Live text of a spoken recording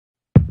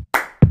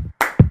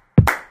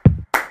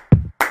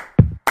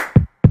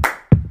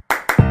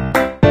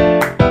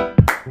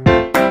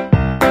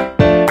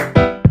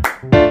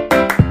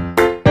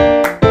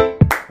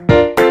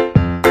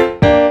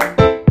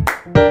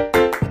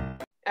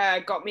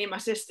got me and my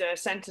sister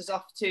sent us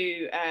off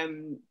to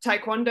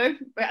taekwondo,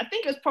 but I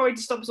think it was probably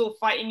to stop us all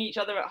fighting each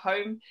other at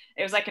home.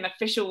 It was like an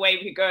official way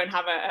we could go and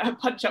have a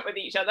punch up with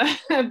each other.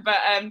 But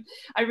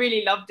I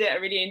really loved it. I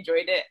really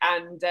enjoyed it.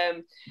 And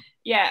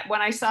yeah,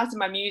 when I started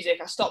my music,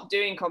 I stopped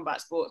doing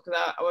combat sports because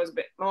I was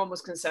my mom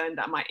was concerned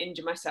that I might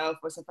injure myself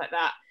or stuff like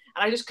that.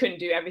 And I just couldn't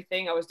do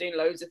everything. I was doing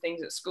loads of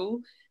things at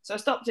school. So I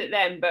stopped it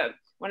then. But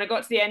when I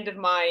got to the end of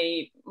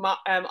my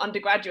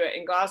undergraduate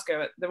in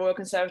Glasgow at the Royal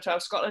Conservatoire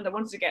of Scotland, I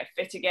wanted to get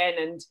fit again.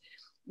 And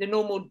the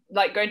normal,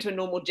 like going to a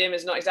normal gym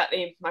is not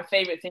exactly my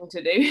favorite thing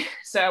to do.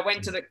 So I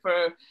went to look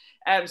for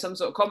some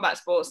sort of combat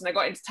sports, and I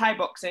got into Thai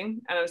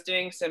boxing, and I was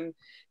doing some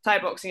Thai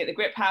boxing at the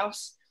Grip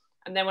House.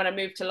 And then when I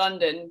moved to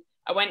London,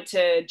 I went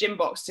to Gym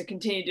Box to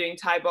continue doing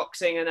Thai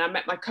boxing, and I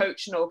met my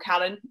coach, Noel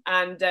Callan,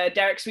 and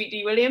Derek Sweet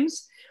D.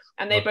 Williams,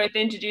 and they both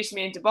introduced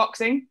me into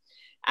boxing.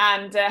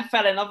 And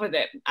fell in love with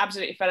it,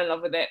 absolutely fell in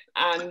love with it.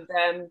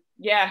 And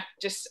yeah,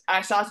 just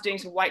I started doing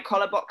some white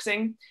collar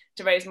boxing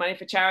to raise money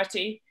for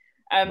charity.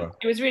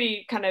 It was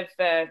really kind of,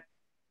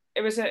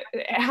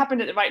 it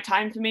happened at the right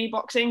time for me,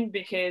 boxing,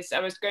 because I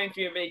was going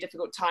through a really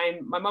difficult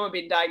time. My mum had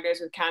been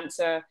diagnosed with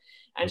cancer,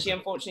 and she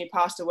unfortunately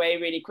passed away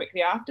really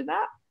quickly after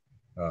that.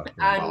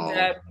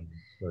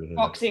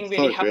 Boxing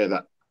really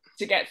helped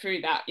to get through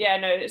that. Yeah,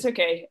 no, it's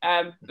okay.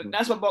 But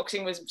that's what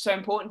boxing was so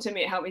important to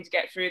me. It helped me to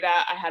get through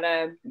that. I had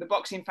the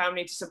boxing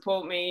family to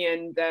support me,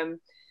 and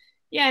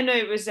yeah, no,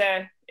 it was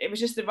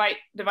just the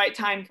right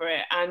time for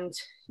it. And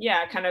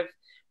yeah, I kind of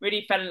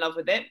really fell in love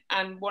with it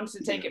and wanted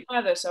to take it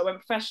further, so I went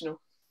professional.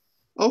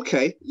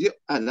 Okay, yeah,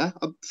 Anna.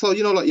 So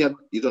like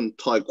you done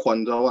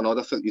taekwondo, and all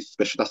that. You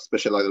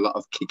specialize a lot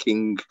of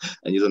kicking,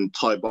 and you done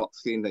Thai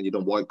boxing, and you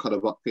done white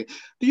collar boxing.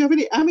 Do you have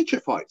any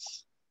amateur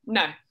fights?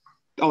 No.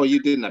 Oh,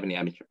 you didn't have any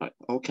amateur fight.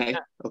 Okay, no.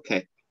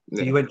 Okay.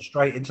 So you went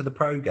straight into the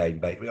pro game,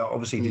 baby.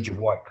 Obviously, did your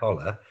white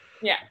collar?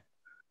 Yeah.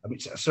 I mean,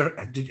 so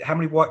how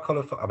many white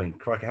collar?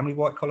 Crikey, how many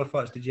white collar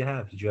fights did you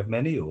have? Did you have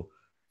many, or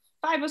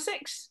 5 or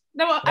 6?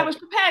 No, I was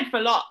prepared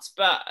for lots,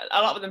 but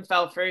a lot of them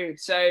fell through.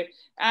 So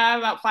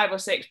about 5 or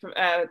 6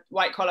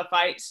 white collar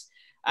fights.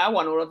 I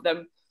won all of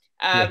them.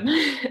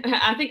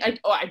 I think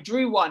I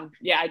drew one.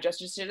 Yeah, I just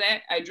did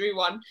it. I drew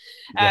one.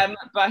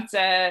 But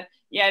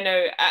yeah,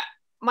 no.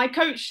 My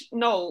coach,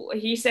 Noel,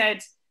 he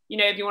said,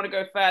 if you want to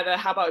go further,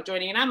 how about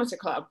joining an amateur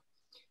club?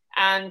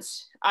 And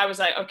I was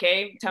like,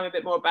 okay, tell me a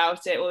bit more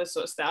about it, all this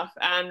sort of stuff.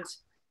 And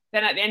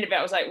then at the end of it,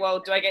 I was like, well,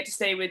 do I get to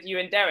stay with you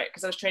and Derek?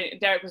 Because I was training,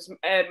 Derek was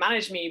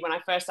managed me when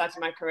I first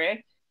started my career.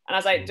 And I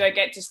was like, do I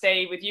get to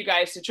stay with you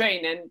guys to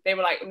train? And they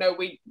were like, no,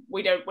 we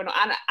don't, we're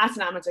not at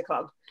an amateur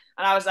club.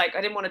 And I was like,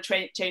 I didn't want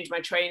to change my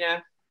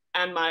trainer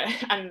and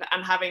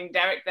having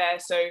Derek there.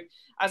 So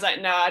I was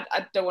like, no,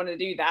 I don't want to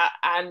do that.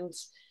 And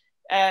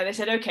they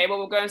said, okay, well,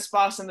 we'll go and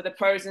spar some of the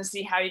pros and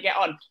see how you get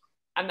on.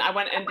 And I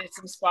went and did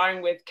some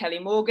sparring with Kelly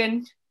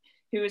Morgan,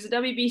 who was a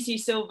WBC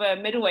silver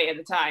middleweight at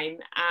the time,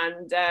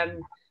 and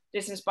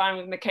did some sparring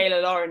with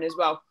Michaela Lauren as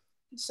well.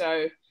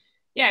 So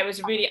yeah, it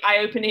was a really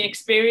eye-opening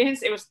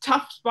experience. It was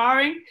tough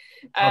sparring.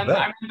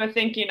 I remember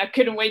thinking I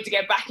couldn't wait to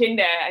get back in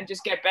there and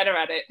just get better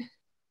at it.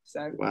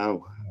 So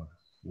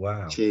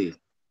wow. Gee.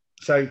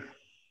 So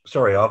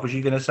sorry, Arv, was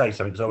you going to say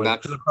something?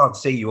 Because I can't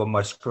see you on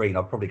my screen,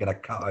 I'm probably going to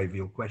cut over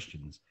your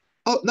questions.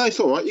 Oh no, it's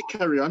all right. You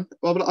carry on.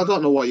 Well, but I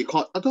don't know why you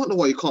can't. I don't know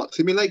why you can't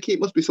see me. Like, it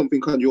must be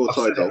something on your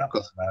side, though.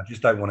 I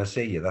just don't want to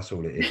see you. That's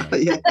all it is.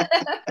 Yeah.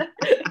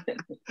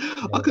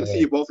 I can see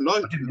you both.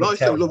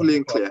 Nice and lovely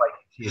and clear.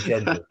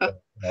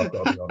 I've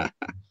got to be honest.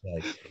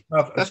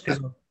 It's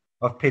because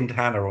I've pinned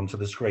Hannah onto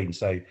the screen,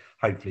 so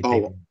hopefully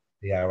people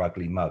see our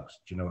ugly mugs.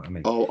 Do you know what I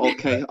mean? Oh,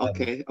 okay,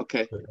 okay.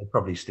 They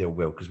probably still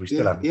will, because we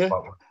still haven't.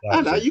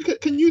 Anna,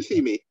 can you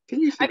see me? Can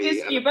you see me? I can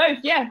see you both.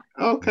 Yeah.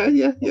 Okay.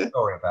 Yeah.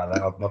 Sorry about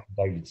that. My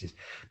condolences.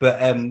 But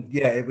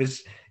yeah, it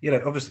was.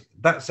 Obviously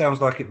that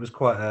sounds like it was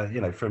quite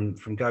a. From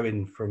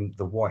going from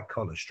the white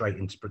collar straight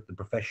into the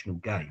professional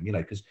game.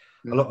 Because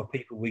a lot of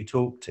people we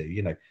talk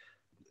to.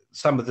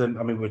 Some of them.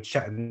 I mean, we were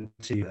chatting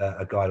to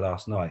a guy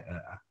last night.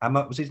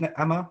 Amar was his name.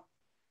 Amar.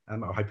 I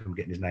hope I'm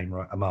getting his name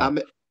right. Amar.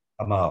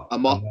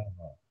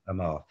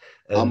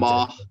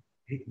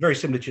 Very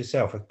similar to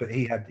yourself, but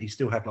he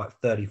still had like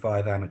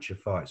 35 amateur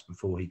fights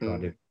before he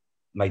kind of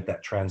made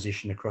that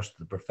transition across to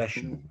the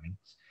professional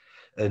ranks.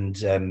 And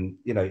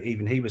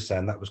even he was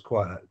saying that was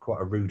quite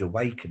a rude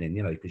awakening,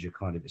 because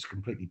it's a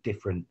completely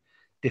different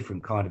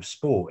kind of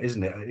sport,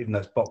 isn't it? Even though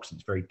it's boxing,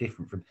 it's very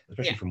different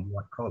especially from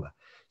white collar.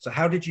 So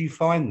how did you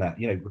find that?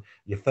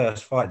 Your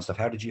first fight and stuff.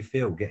 How did you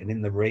feel getting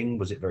in the ring?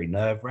 Was it very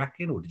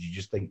nerve-wracking, or did you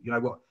just think, you know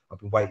what, I've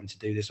been waiting to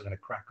do this, I'm going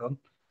to crack on?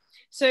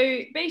 So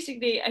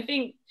basically, I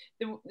think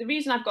the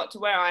reason I've got to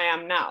where I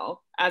am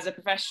now as a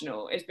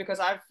professional is because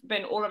I've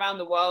been all around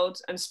the world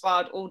and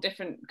sparred all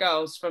different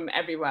girls from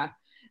everywhere.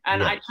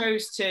 And I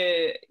chose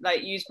to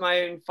use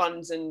my own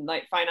funds and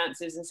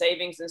finances and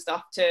savings and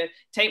stuff to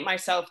take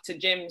myself to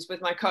gyms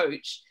with my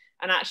coach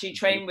and actually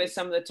train with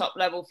some of the top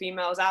level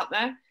females out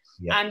there.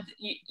 And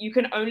you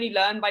can only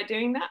learn by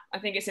doing that. I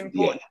think it's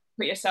important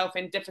put yourself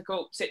in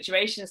difficult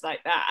situations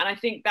like that. And I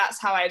think that's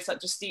how I had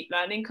such a steep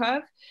learning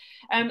curve.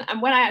 And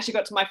when I actually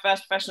got to my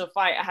first professional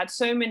fight, I had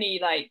so many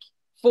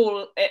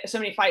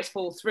fights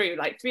fall through,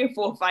 like 3 or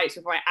 4 fights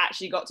before I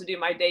actually got to do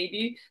my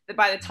debut, that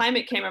by the time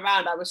it came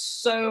around, I was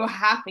so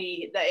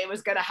happy that it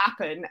was going to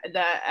happen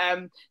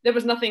that there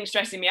was nothing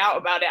stressing me out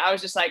about it. I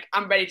was just like,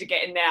 I'm ready to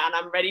get in there and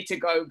I'm ready to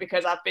go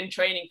because I've been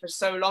training for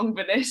so long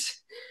for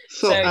this.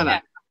 So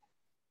Anna,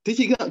 did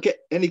you not get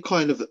any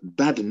kind of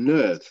bad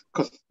nerves?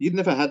 Because you'd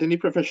never had any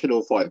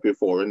professional fight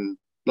before, and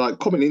like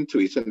coming into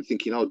it and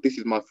thinking, oh, this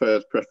is my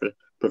first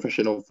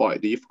professional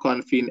fight. Do you kind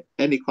of feel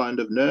any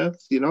kind of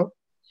nerves,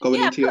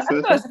 going into your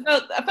first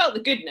one? I felt the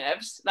good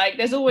nerves. Like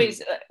there's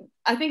always,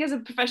 I think as a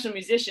professional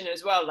musician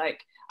as well, like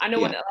I know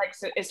what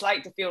it's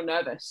like to feel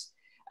nervous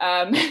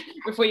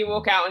before you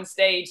walk out on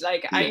stage.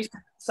 Like I used to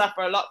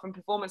suffer a lot from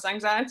performance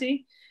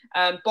anxiety.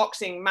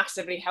 Boxing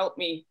massively helped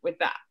me with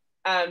that.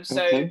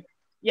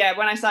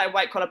 When I started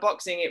white collar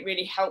boxing, it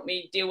really helped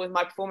me deal with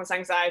my performance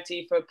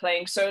anxiety for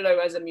playing solo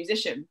as a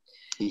musician.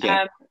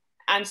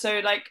 And so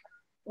like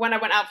when I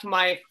went out for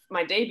my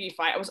debut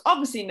fight, I was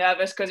obviously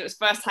nervous because it was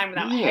first time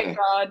without head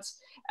guards.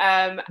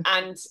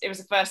 And it was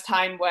the first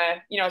time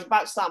where, I was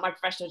about to start my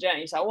professional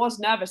journey. So I was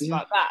nervous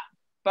about that,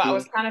 but I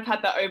was kind of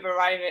had that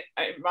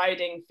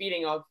overriding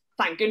feeling of,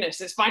 thank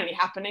goodness, it's finally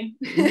happening.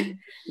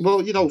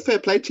 Well, fair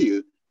play to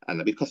you,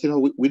 Anna, because,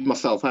 with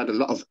myself, I had a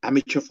lot of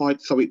amateur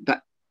fights. So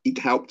it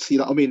helped, to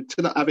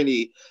not have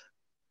any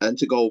and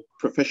to go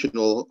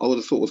professional, I would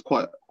have thought was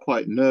quite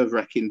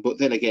nerve-wracking. But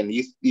then again,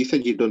 you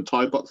said you've done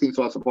Thai boxing,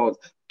 so I suppose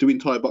doing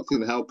Thai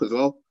boxing help as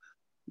well.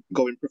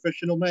 Going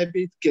professional,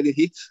 maybe getting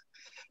hit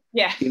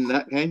in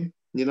that game,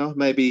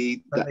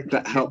 maybe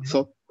that helps.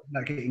 So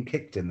not getting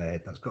kicked in the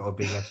head, that's got to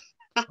be less.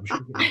 I'm sure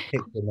getting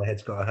kicked in the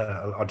head's got to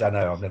hurt. I don't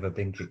know, I've never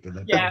been kicked in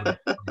the head.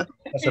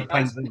 That's a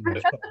pain.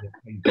 It's got to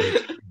be a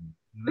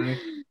pain.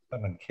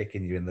 Someone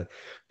kicking you in the,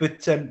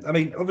 but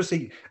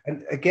obviously,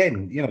 and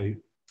again,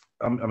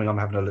 I'm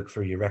having a look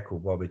through your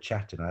record while we're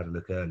chatting. I had a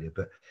look earlier,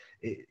 but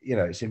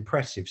it's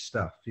impressive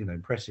stuff.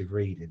 Impressive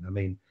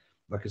reading.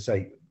 Like I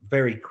say,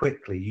 very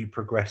quickly you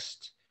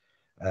progressed.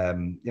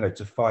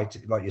 To fight,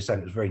 like you're saying,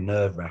 it was very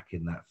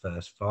nerve-wracking that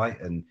first fight,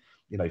 and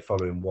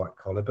following white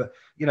collar. But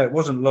it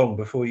wasn't long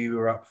before you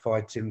were up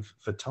fighting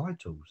for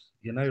titles.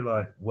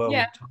 Like world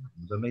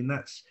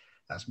titles.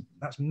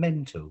 That's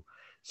mental.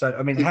 So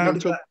how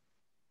did that?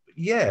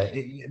 Yeah,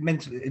 it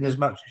meant in as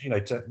much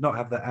as to not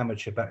have that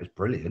amateur back is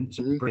brilliant.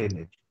 It's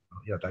brilliant.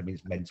 I don't mean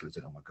it's mental. It's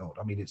oh my god.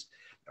 It's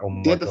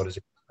god.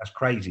 That's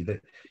crazy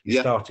that you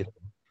started.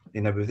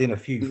 Within a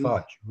few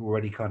fights, you're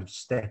already kind of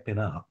stepping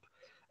up,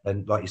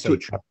 and like you said,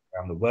 traveling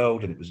around the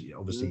world, and it was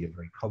obviously you're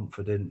very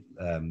confident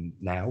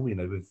now.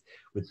 With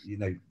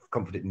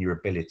confident in your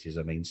abilities.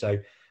 And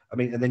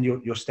then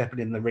you're stepping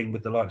in the ring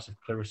with the likes of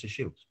Clarissa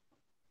Shields.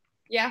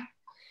 Yeah.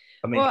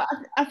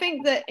 I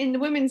think that in the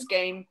women's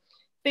game,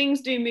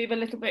 things do move a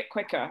little bit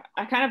quicker.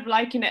 I kind of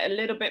liken it a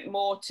little bit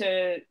more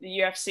to the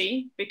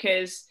UFC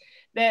because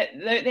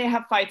they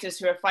have fighters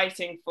who are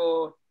fighting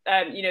for,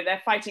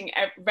 they're fighting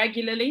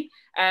regularly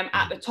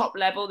at the top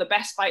level, the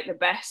best fight the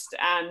best.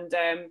 And,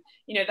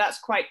 that's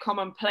quite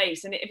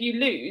commonplace. And if you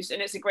lose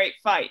and it's a great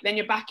fight, then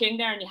you're back in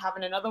there and you're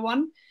having another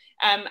one.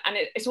 And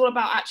it's all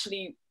about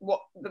actually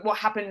what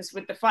happens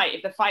with the fight.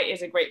 If the fight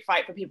is a great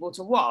fight for people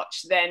to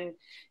watch, then,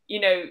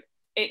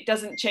 it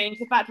doesn't change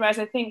the fact. Whereas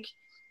I think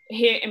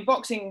here in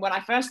boxing, when I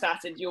first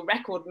started, your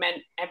record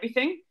meant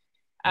everything.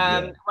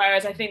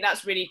 Whereas I think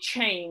that's really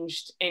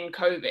changed in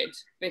COVID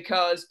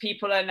because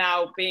people are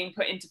now being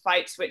put into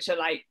fights which are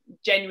like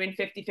genuine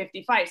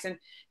 50-50 fights. And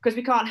because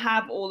we can't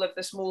have all of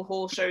the small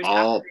hall shows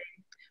happening,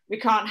 we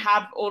can't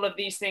have all of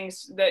these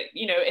things that,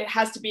 it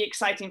has to be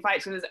exciting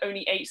fights because there's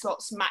only 8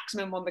 slots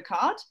maximum on the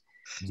card.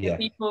 So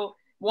people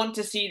want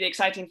to see the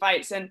exciting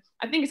fights. And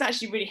I think it's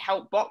actually really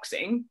helped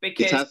boxing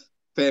because... It has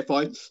fair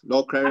fights,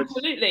 no crowds.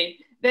 Absolutely.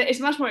 It's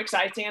much more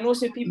exciting, and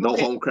also people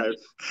home crowd.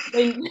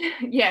 They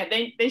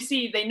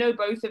know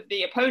both of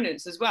the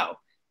opponents as well.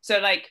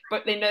 So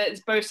but they know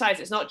it's both sides.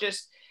 It's not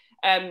just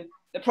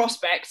the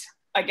prospect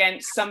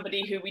against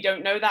somebody who we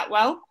don't know that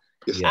well.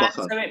 And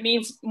so it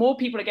means more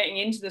people are getting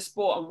into the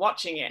sport and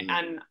watching it,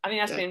 and I think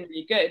that's been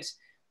really good.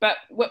 But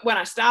when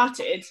I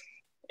started,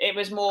 it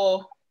was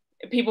more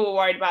people were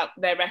worried about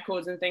their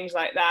records and things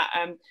like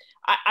that.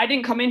 I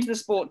didn't come into the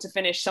sport to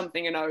finish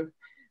something 0.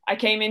 I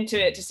came into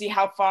it to see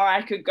how far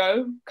I could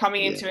go,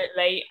 coming into it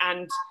late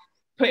and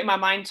putting my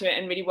mind to it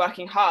and really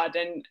working hard.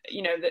 And,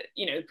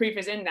 the proof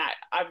is in that.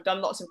 I've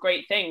done lots of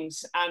great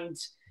things and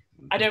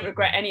I don't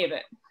regret any of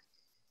it.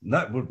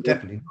 No, well,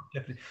 definitely.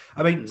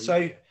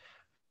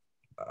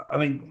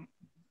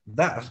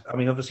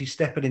 Obviously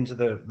stepping into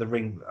the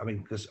ring,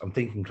 because I'm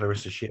thinking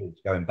Clarissa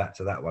Shields, going back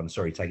to that one,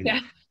 sorry,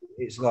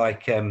 it's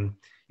like,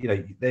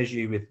 there's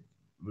you with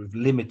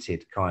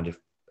limited kind of,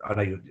 I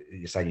know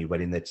you're saying you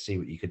went in there to see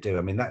what you could do.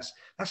 That's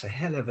a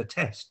hell of a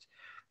test,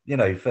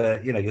 you're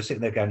sitting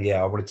there going,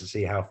 I wanted to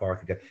see how far I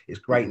could go. It's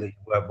great that you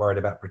weren't worried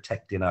about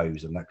protecting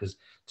O's and that, because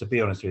to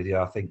be honest with you,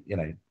 I think,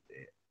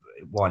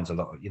 winds a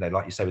lot. You know,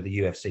 like you say with the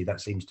UFC,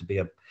 that seems to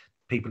be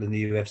people in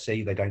the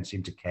UFC. They don't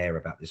seem to care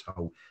about this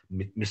whole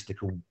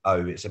mystical.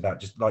 Oh, it's about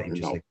just like you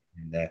just said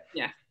in there.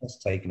 Yeah,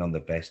 best taking on the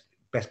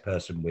best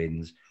person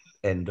wins.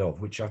 End of.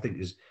 Which I think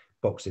is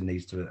boxing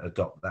needs to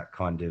adopt that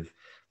kind of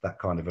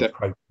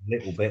approach a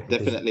little bit.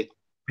 Definitely.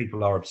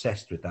 People are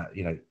obsessed with that.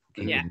 You know,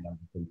 keeping Yeah. the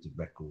undefeated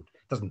record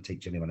doesn't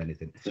teach anyone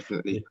anything.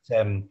 Definitely.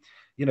 But,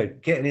 you know,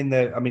 getting in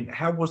there. I mean,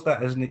 how was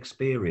that as an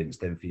experience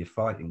then for your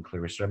fighting,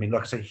 Clarissa? I mean,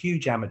 like I say,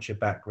 huge amateur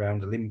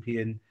background,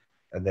 Olympian,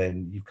 and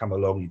then you've come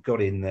along, you've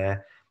got in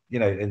there, you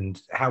know,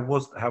 and how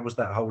was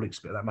that whole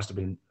experience? That must have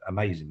been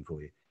amazing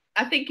for you.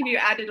 I think if you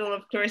added all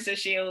of Clarissa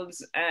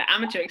Shields'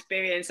 amateur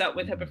experience up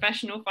with her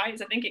professional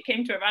fights, I think it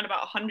came to around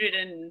about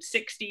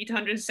 160 to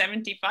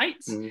 170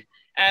 fights.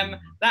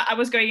 That I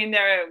was going in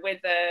there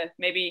with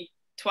maybe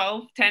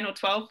 10 or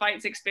 12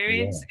 fights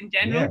experience in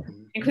general,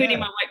 including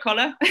my white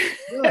collar.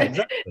 Yeah,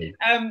 exactly.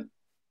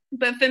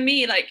 But for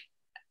me, like,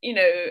 you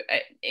know,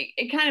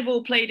 it kind of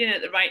all played in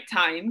at the right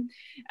time.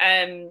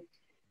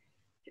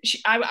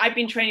 I've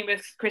been training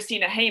with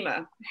Christina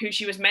Hamer, who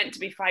she was meant to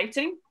be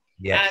fighting.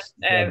 Yes.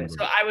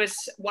 So I was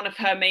one of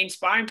her main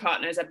sparring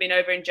partners. I've been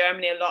over in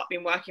Germany a lot,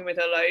 been working with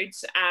her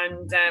loads,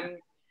 and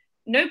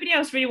nobody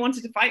else really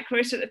wanted to fight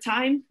Clarissa at the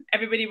time.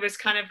 Everybody was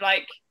kind of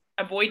like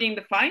avoiding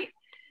the fight.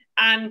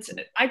 And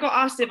I got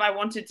asked if I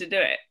wanted to do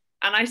it.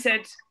 And I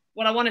said,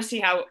 well, I want to see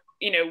how,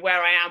 you know,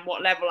 where I am,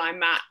 what level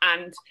I'm at.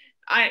 And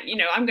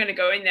I'm going to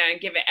go in there and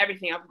give it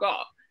everything I've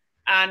got.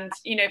 And,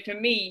 you know, for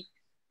me,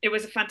 it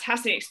was a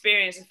fantastic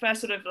experience. The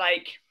first sort of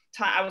like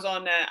I was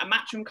on a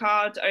Matchroom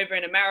card over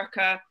in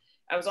America.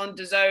 I was on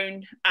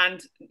DAZN,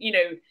 and, you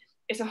know,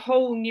 it's a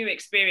whole new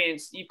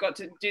experience. You've got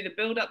to do the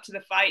build up to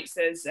the fights.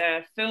 There's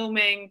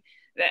filming.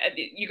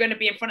 You're going to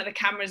be in front of the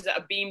cameras that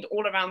are beamed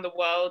all around the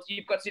world.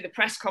 You've got to do the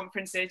press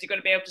conferences. You've got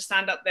to be able to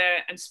stand up there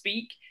and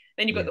speak.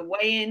 Then you've got the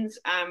weigh-ins.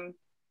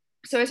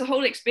 So it's a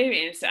whole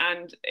experience,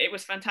 and it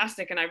was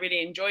fantastic, and I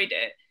really enjoyed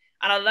it.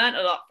 And I learned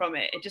a lot from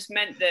it. It just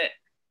meant that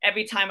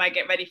every time I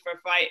get ready for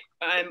a fight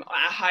at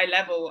a high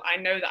level, I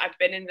know that I've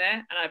been in there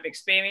and I've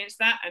experienced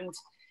that. And,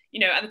 you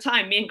know, at the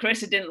time, me and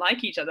Clarissa didn't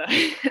like each other.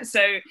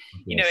 So,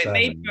 you know, it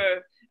made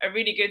for a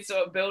really good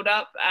sort of build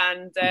up,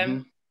 and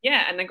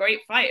and a great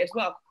fight as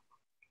well.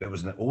 It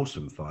was an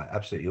awesome fight.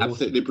 Absolutely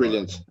awesome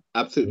brilliant. Fight.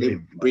 Absolutely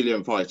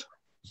brilliant fight.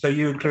 So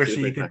you and Clarissa,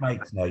 you're good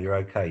mates now. You're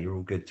okay. You're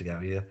all good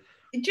together, yeah?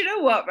 Do you know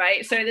what,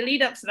 right? So the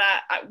lead up to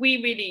that,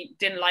 we really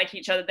didn't like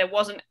each other. There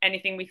wasn't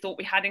anything we thought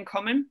we had in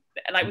common.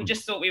 Like we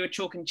just thought we were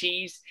chalk and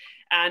cheese.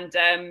 And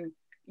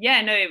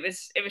it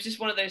was just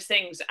one of those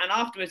things. And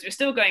afterwards, we're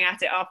still going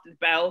at it after the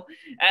bell.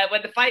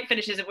 When the fight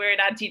finishes and we're in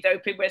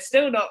anti-doping, we're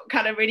still not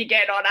kind of really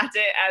getting on at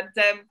it.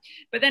 And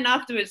but then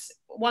afterwards,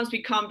 once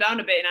we calmed down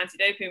a bit in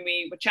anti-doping,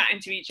 we were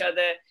chatting to each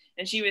other,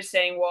 and she was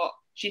saying what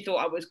she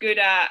thought I was good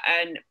at.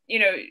 And, you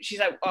know, she's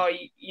like, oh,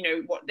 you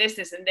know, what, this,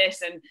 and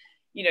this. And,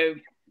 you know,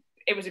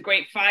 it was a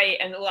great fight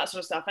and all that sort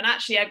of stuff. And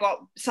actually I got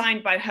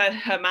signed by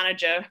her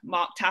manager,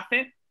 Mark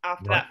Taffet,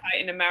 after that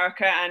fight in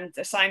America, and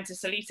assigned to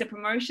Salita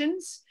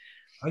Promotions.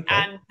 Okay.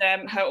 And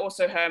her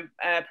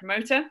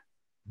promoter.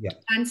 Yeah.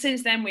 And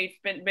since then we've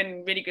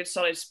been really good,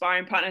 solid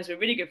sparring partners. We're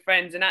really good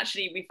friends. And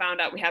actually we found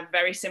out we have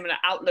very similar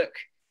outlook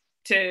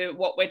to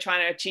what we're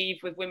trying to achieve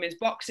with women's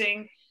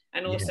boxing,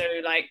 and also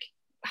like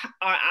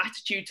our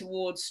attitude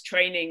towards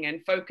training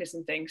and focus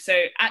and things. So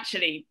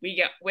actually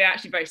we're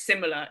actually very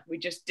similar. We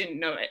just didn't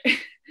know it.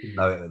 Didn't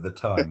know it at the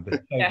time,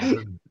 but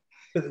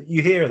but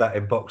you hear that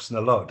in boxing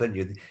a lot, don't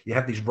you? You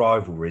have these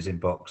rivalries in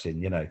boxing,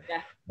 you know,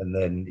 and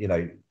then, you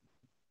know,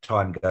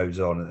 time goes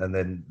on, and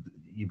then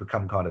you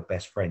become kind of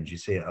best friends. You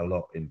see it a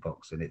lot in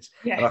boxing.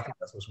 And I think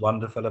that's what's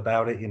wonderful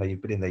about it. You know,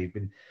 you've been in there, you've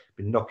been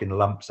knocking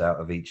lumps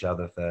out of each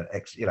other for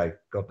you know,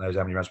 God knows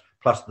how many rounds,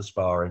 plus the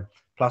sparring,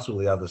 plus all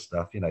the other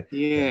stuff, you know.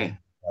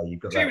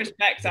 You've got true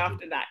respect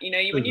after that, you know.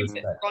 When you've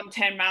gone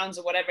 10 rounds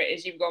or whatever it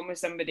is you've gone with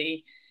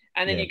somebody,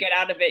 and then you get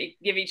out of it,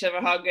 give each other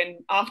a hug, and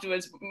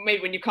afterwards,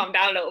 maybe when you calm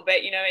down a little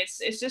bit, you know,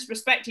 it's just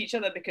respect each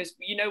other, because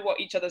you know what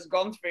each other's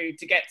gone through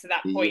to get to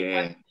that point.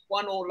 When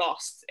won or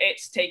lost,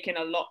 it's taken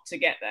a lot to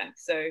get there.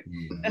 So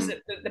that's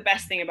the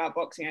best thing about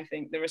boxing, I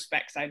think, the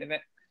respect side of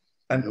it.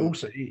 And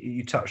also,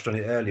 you touched on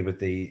it earlier with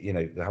the, you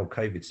know, the whole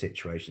COVID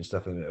situation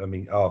stuff. And I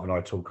mean, Arv and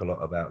I talk a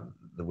lot about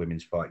the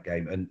women's fight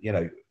game, and, you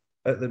know,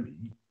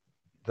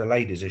 the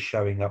ladies are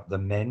showing up the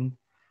men.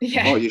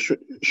 Yeah. Oh, you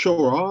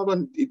sure are,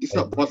 and it's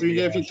not bothering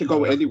you if you to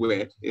go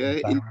anywhere. Yeah.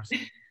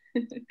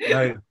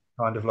 No,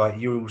 kind of like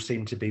you all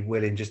seem to be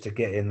willing just to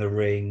get in the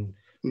ring,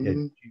 you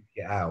know,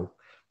 get out,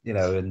 you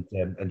know,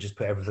 and just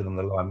put everything on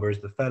the line. Whereas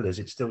the fellas,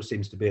 it still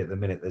seems to be at the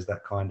minute there's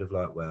that kind of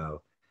like,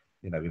 well,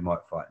 you know, we might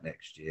fight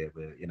next year.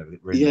 We're, you know,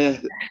 really,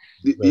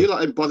 you're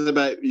like bothered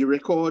about your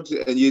records,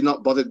 and you're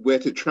not bothered where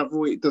to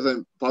travel. It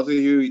doesn't bother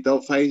you. It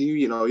don't faze you.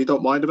 You know, you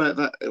don't mind about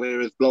that.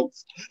 Whereas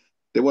blokes,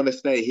 they want to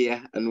stay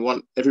here and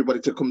want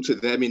everybody to come to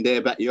them in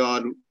their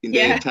backyard, in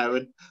their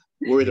town,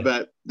 worried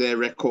about their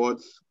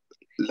records.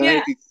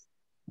 Ladies,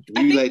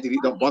 ladies, it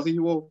don't bother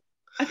you all.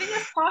 I think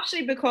that's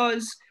partially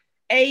because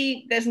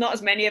there's not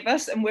as many of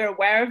us and we're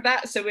aware of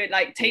that. So we're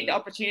like, take the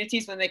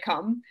opportunities when they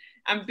come.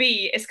 And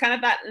B, it's kind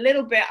of that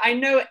little bit, I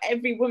know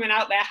every woman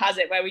out there has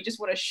it, where we just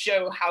want to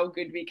show how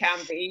good we can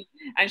be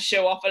and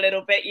show off a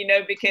little bit, you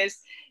know, because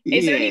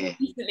it's only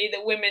recently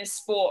that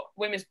women's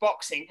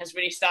boxing has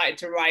really started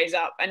to rise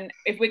up. And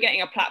if we're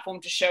getting a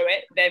platform to show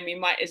it, then we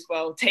might as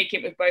well take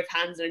it with both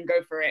hands and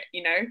go for it,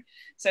 you know?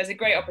 So it's a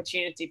great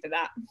opportunity for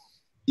that.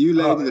 You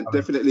ladies are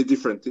definitely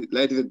different.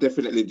 Ladies are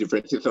definitely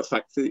different. It's a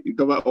fact.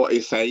 No matter what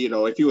you say, you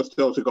know, if you were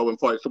still to go and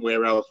fight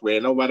somewhere else,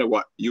 where no matter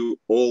what, you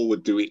all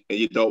would do it, and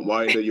you don't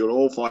mind, and you'll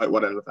all fight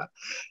one another.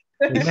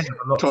 We have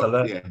a lot to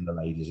learn from the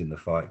ladies in the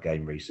fight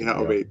game recently. You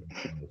know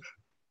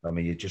what I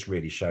mean, you're just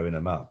really showing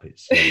them up.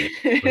 It's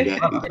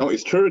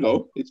it's true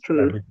though. It's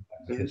true.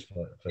 For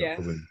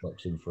women's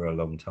boxing for a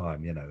long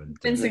time, you know. And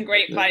been some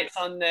great fights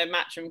on the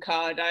Matchroom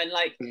card. I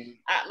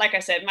like I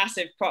said,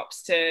 massive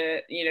props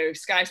to, you know,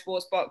 Sky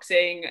Sports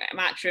Boxing,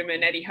 Matchroom,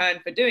 and Eddie Hearn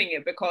for doing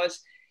it,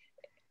 because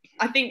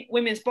I think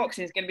women's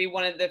boxing is going to be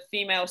one of the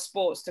female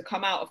sports to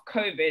come out of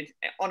COVID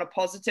on a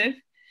positive.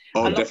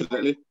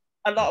 Definitely.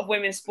 A lot of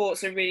women's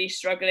sports are really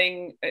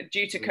struggling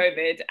due to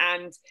COVID,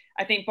 and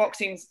I think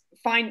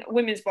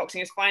women's boxing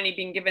has finally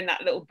been given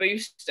that little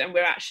boost, and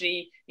we're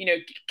actually, you know,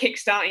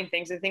 kickstarting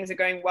things, and things are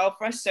going well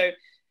for us. So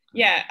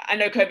yeah, I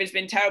know COVID's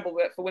been terrible,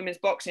 but for women's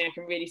boxing, I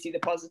can really see the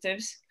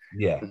positives.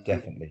 Yeah,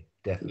 definitely,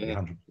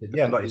 100%.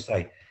 Yeah, like you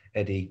say,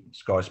 Eddie,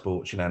 Sky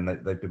Sports, you know, and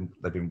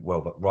they've been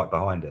well right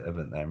behind it,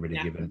 haven't they, and really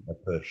given it a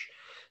push.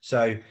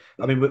 So,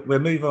 I mean, we'll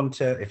move on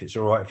to, if it's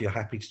all right, if you're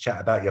happy to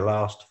chat about your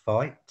last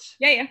fight.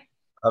 Yeah.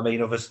 I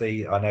mean,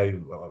 obviously, I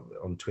know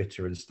on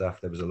Twitter and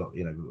stuff, there was a lot,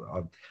 you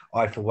know,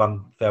 I for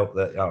one felt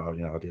that,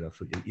 I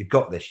thought, you've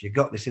got this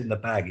in the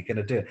bag, you're going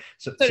to do it.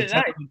 So did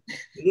I.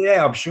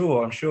 Yeah, I'm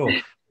sure.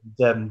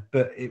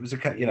 But it was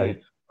you know,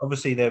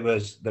 obviously there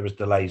was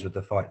delays with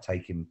the fight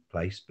taking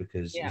place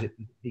because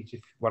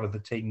one of the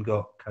team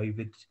got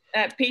COVID.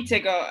 Peter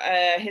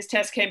got his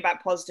test came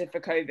back positive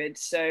for COVID,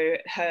 so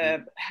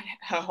her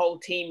whole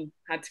team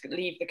had to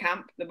leave the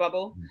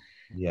bubble.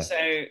 Yeah.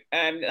 So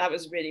that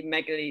was really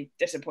megally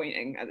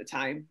disappointing at the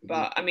time.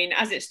 But I mean,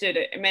 as it stood,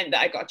 it meant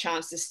that I got a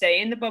chance to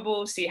stay in the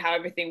bubble, see how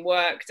everything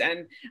worked,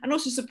 and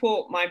also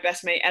support my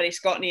best mate Ellie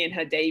Scottney in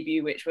her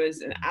debut, which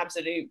was an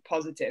absolute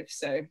positive.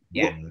 So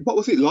yeah. What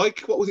was it like?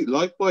 What was it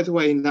like, by the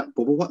way, in that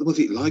bubble? What was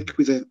it like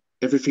with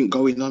everything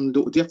going on?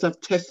 Do you have to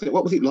have tests?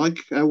 What was it like?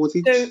 How was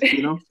it? So,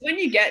 you know, when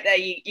you get there,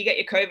 you get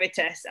your COVID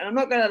test, and I'm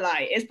not gonna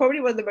lie, it's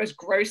probably one of the most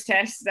gross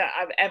tests that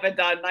I've ever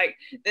done. Like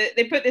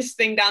they put this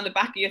thing down the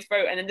back of your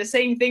throat, and then the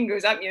same thing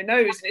goes up your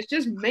nose, and it's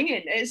just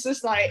minging. It's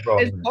just like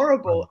it's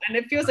horrible, and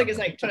it feels like it's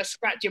like trying to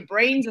scratch your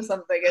brains or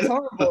something. It's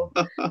horrible.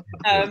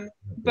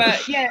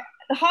 But yeah.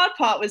 The hard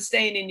part was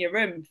staying in your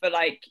room for,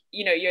 like,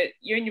 you know,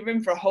 you're in your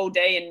room for a whole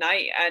day and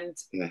night, and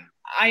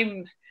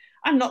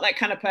I'm not that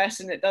kind of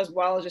person that does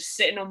well just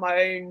sitting on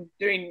my own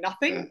doing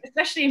nothing,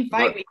 especially in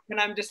fight week when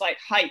I'm just like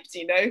hyped,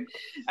 you know.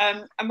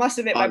 I must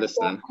admit, my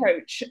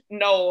coach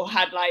Noel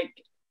had like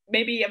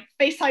maybe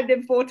FaceTimed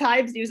him 4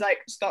 times. He was like,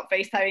 "Stop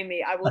FaceTiming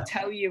me. I will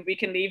tell you if we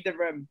can leave the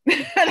room."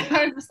 And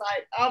I was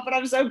like, "Oh, but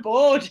I'm so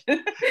bored."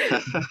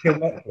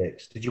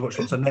 Netflix? Did you watch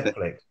lots of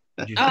Netflix?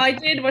 I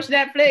did watch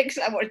Netflix.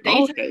 I watched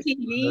daytime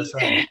TV.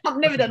 I've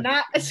never done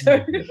that.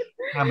 So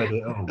hammered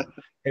it all.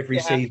 Every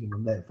season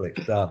on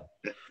Netflix done.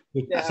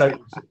 Yeah. So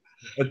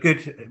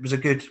it was a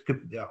good,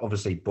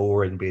 obviously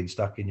boring being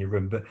stuck in your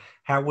room, but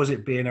how was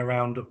it being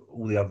around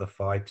all the other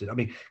fighters? I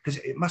mean, because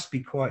it must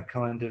be quite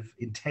kind of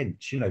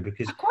intense, you know,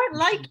 because I quite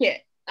like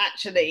it,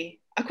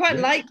 actually. I quite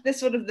like the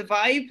sort of the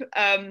vibe.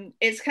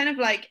 It's kind of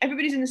like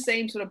everybody's in the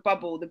same sort of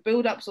bubble. The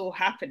build-up's all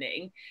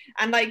happening,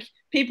 and like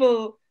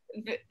people,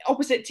 the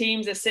opposite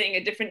teams are sitting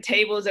at different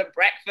tables at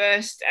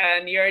breakfast,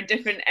 and you're in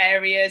different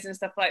areas and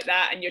stuff like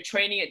that, and you're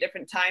training at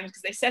different times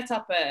because they set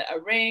up a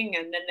ring,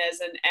 and then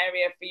there's an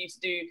area for you to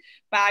do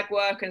bag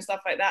work and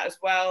stuff like that as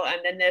well,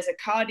 and then there's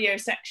a cardio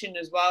section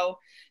as well.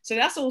 So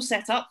that's all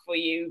set up for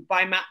you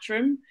by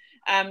Matchroom,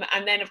 and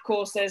then of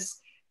course it's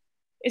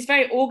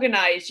very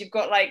organized. You've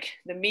got like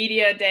the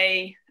media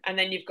day, and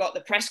then you've got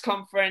the press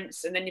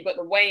conference, and then you've got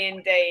the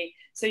weigh-in day.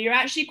 So you're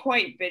actually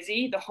quite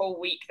busy the whole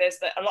week. There's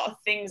a lot of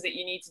things that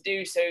you need to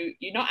do. So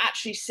you're not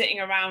actually sitting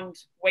around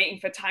waiting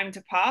for time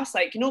to pass.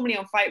 Like normally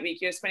on fight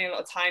week, you're spending a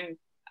lot of time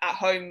at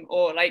home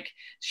or like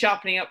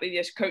sharpening up with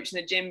your coach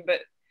in the gym, but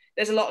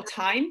there's a lot of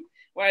time.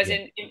 Whereas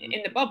in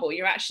the bubble,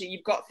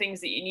 you've got things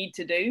that you need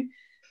to do.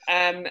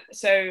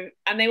 So,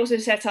 and they also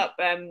set up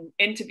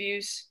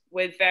interviews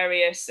with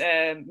various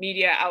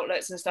media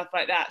outlets and stuff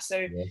like that.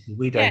 So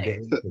we don't get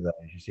into that.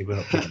 You see, we're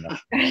not doing that.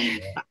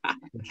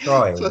 We're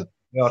trying.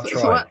 We are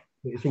trying.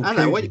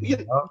 Anna, when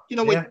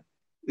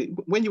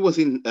you was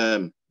in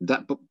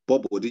that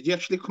bubble, did you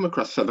actually come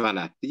across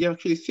Savannah? Did you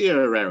actually see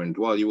her around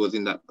while you was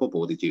in that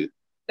bubble? Did you?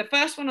 The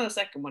first one or the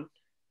second one?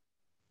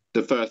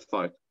 The first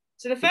fight.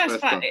 So the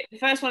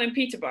first one in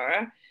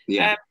Peterborough.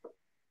 Yeah.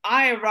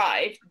 I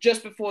arrived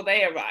just before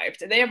they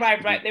arrived, and they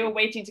arrived right. They were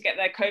waiting to get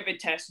their COVID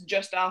test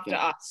just after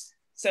us.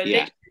 So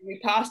literally we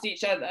passed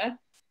each other,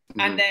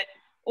 and then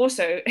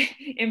also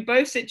in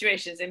both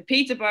situations, in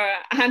Peterborough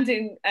and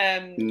in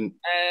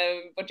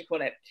what do you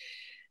call it?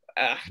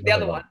 The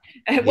other one,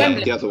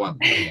 Wembley. The other one.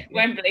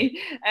 Wembley.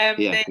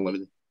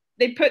 Wembley.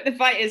 They put the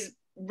fighters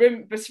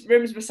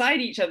rooms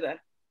beside each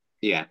other.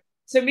 Yeah.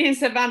 So me and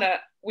Savannah,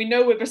 we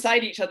know we're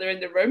beside each other in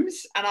the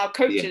rooms, and our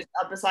coaches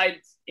are beside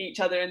each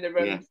other in the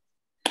rooms.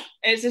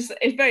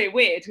 It's very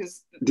weird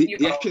because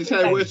you actually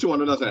say words to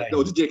one another.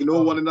 No, did you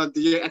ignore one another?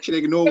 Did you actually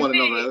ignore one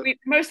another? We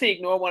mostly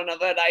ignore one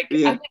another. Like,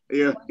 I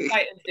think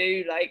fighters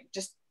do, like,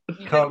 just.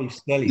 Carly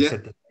Skelly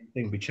said the same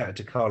thing. We chatted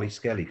to Carly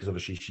Skelly because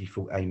obviously she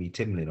fought Amy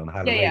Timlin on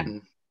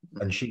Halloween,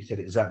 and she said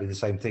exactly the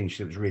same thing. She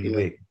said it was really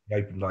weird. She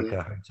opened like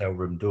a hotel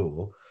room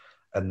door,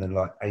 and then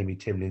like Amy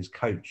Timlin's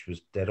coach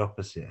was dead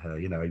opposite her.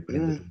 You know,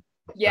 opening the door.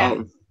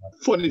 Yeah.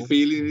 Funny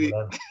feeling.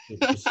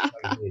 It's just so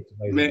weird to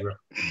know that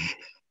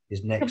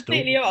is next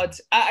completely door. odd.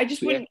 I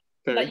just wouldn't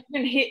like, you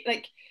can hear,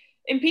 like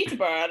in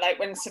Peterborough, like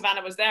when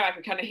Savannah was there, I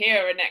could kind of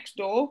hear her next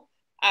door,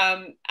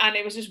 and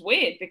it was just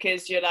weird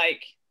because you're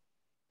like,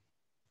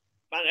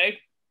 I don't know,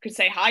 could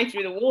say hi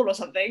through the wall or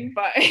something,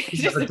 but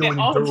it's just a bit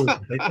odd.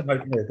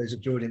 There's a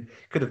joining.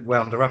 Could have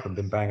wound her up and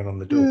been banging on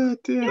the door.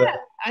 Yeah,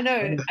 I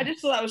know. I just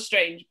thought that was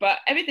strange, but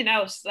everything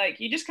else, like,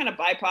 you just kind of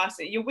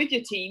bypass it. You're with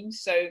your team,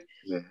 so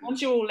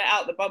once you're all let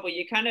out the bubble,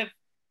 you kind of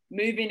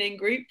moving in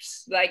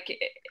groups, like,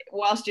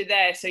 whilst you're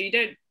there, so you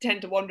don't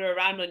tend to wander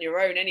around on your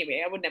own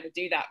anyway. I would never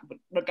do that,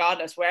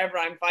 regardless. Wherever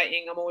I'm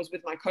fighting, I'm always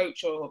with my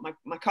coach or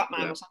my cut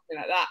man or something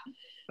like that.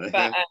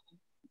 But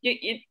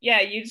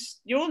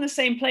you're all in the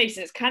same place.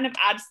 It kind of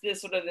adds to the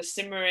sort of the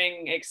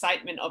simmering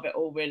excitement of it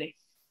all, really.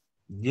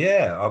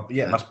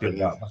 It must be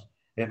about.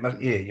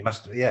 You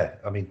must. Yeah,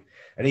 I mean,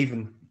 and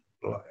even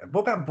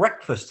what about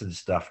breakfast and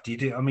stuff? Do you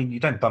do? I mean, you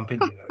don't bump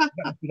into.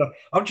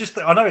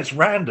 I know it's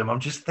random.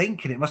 I'm just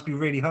thinking it must be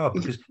really hard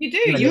because you do.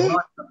 You're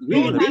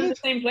all in the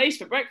same place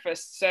for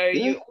breakfast, so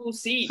you all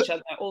see each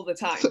other all the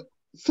time.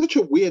 Such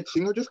a weird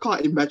thing. I just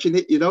can't imagine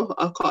it. You know,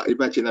 I can't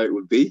imagine how it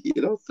would be.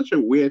 You know, such a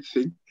weird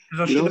thing.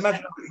 Because I should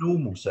imagine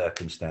normal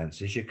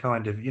circumstances, you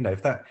kind of, you know,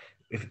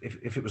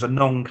 if it was a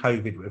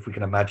non-COVID, if we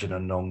can imagine a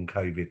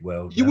non-COVID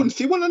world, you wouldn't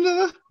see one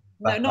another.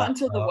 No, not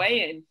until the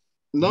weigh-in.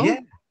 No.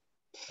 Yeah.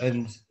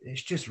 And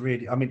it's just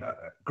really, I mean,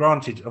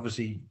 granted,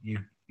 obviously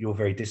you're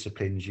very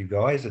disciplined, you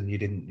guys, and you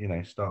didn't, you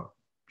know, start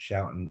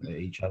shouting at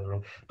each other.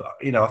 But,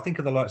 you know, I think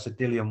of the likes of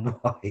Dillian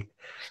White,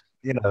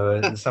 you know,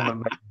 and some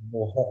of the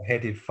more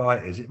hot-headed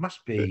fighters. It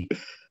must be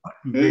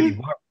really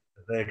worried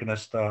that they're going to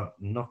start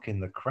knocking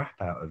the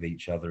crap out of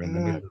each other in the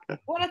middle.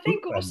 Well, I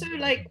think also,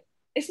 like,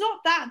 it's not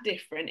that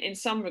different in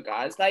some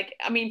regards. Like,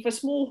 I mean, for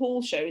small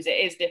hall shows, it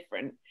is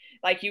different.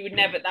 Like, you would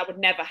never, that would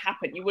never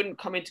happen. You wouldn't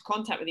come into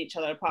contact with each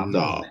other apart from,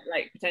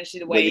 like, potentially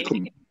the way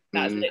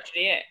that's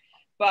literally it.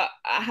 But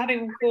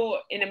having fought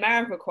in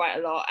America quite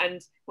a lot,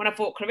 and when I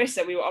fought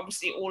Clarissa, we were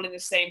obviously all in the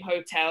same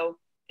hotel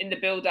in the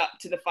build-up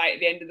to the fight at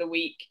the end of the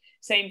week.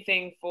 Same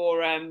thing for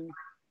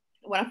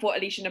when I fought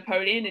Alicia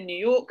Napoleon in New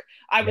York.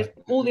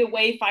 All the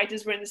away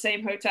fighters were in the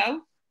same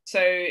hotel. So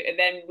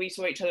then we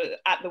saw each other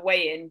at the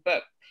weigh-in,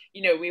 but,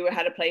 you know, we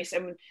had a place,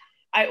 and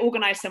I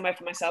organised somewhere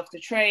for myself to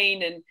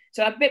train, and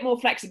so a bit more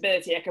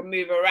flexibility. I can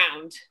move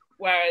around.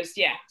 Whereas,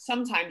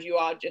 sometimes you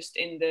are just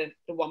in the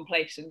one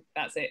place, and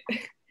that's it.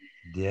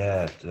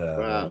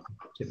 Wow.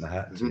 Tip my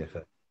hat to you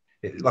for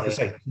it. Like I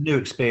say, new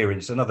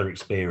experience, another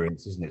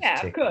experience, isn't it?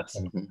 Yeah, of course.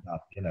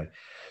 You know.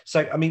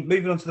 So, I mean,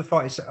 moving on to the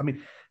fight. I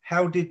mean,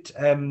 how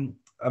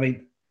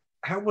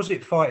was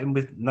it fighting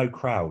with no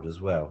crowd as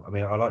well? I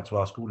mean, I like to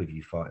ask all of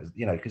you fighters,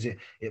 you know, because it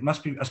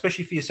must be,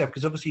 especially for yourself,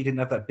 because obviously you didn't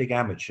have that big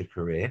amateur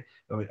career.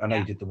 I mean, I know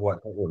you did the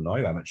white belt or no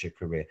amateur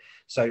career.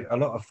 So a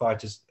lot of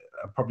fighters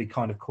are probably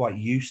kind of quite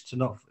used to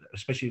not,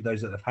 especially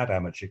those that have had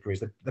amateur careers,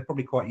 they're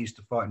probably quite used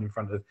to fighting in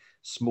front of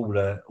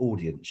smaller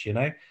audience, you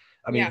know?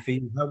 I mean, for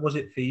you, how was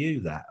it for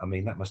you that? I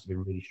mean, that must have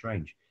been really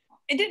strange.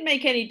 It didn't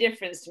make any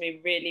difference to me,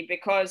 really,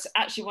 because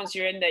actually once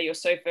you're in there, you're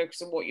so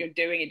focused on what you're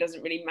doing, it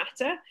doesn't really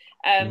matter.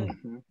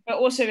 But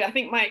also, I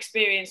think my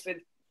experience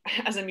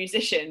as a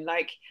musician,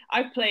 like,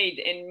 I've played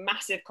in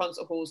massive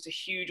concert halls to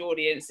huge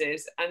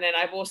audiences, and then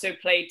I've also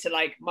played to,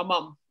 like, my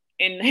mum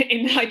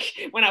in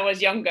like when I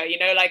was younger, you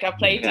know, like I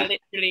played to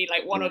literally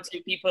like one or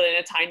two people in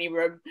a tiny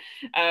room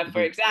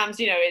for exams.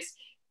 You know,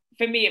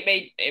 for me,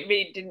 it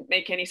really didn't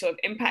make any sort of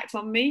impact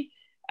on me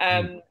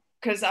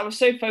because I was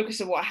so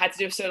focused on what I had to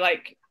do. So,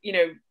 like, you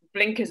know,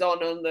 blinkers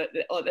on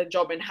the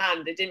job in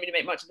hand, it didn't really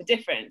make much of a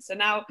difference. So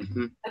now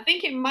I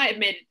think it might have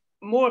made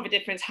more of a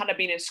difference had I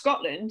been in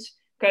Scotland,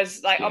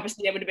 because, like,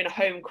 obviously there would have been a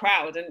home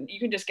crowd and you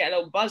can just get a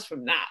little buzz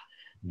from that.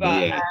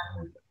 But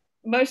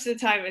most of the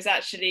time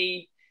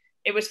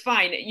it was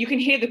fine. You can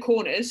hear the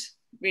corners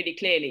really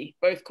clearly,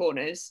 both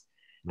corners,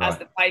 as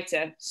the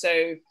fighter.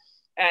 So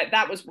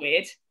that was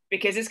weird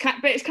because it's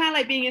kind of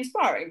like being in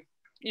sparring.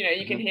 You know,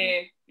 you can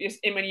hear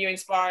when you're in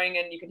sparring,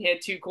 and you can hear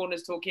two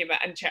corners talking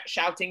about and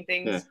shouting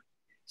things.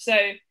 So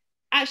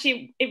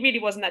actually, it really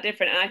wasn't that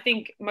different. And I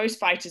think most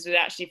fighters would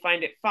actually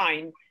find it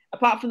fine,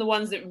 apart from the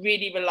ones that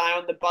really rely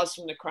on the buzz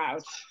from the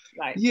crowd.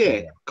 Like,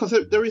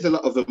 because there is a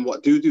lot of them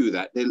what do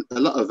that. A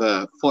lot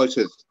of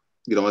fighters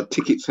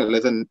ticket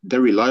sellers, and they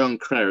rely on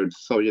crowds.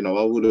 So,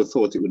 I would have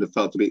thought it would have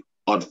felt a bit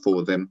odd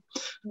for them.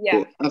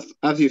 Yeah. But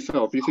as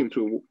yourself, you seem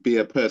to be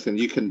a person,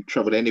 you can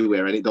travel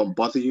anywhere and it don't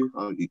bother you.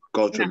 You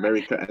go to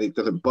America and it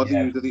doesn't bother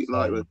you, does it?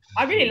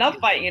 I really love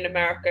fighting in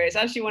America. It's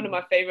actually one of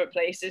my favorite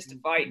places to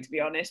fight, to be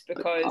honest,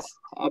 because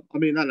I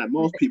mean, Anna,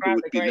 most people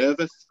would be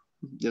nervous,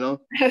 to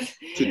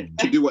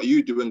do what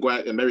you do and go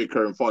out to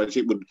America and fight.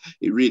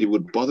 It really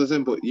would bother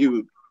them, but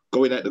you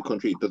going out the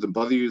country, it doesn't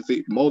bother you.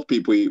 Most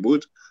people, it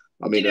would.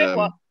 I mean,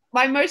 what?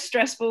 My most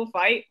stressful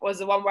fight was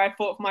the one where I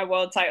fought for my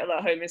world title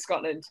at home in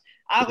Scotland.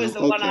 That was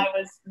the one I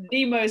was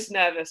the most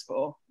nervous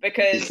for,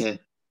 because I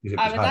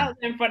was out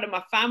there in front of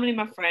my family,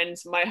 my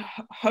friends, my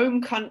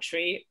home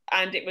country,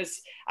 and I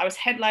was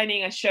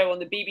headlining a show on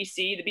the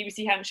BBC. The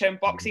BBC hadn't shown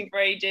boxing for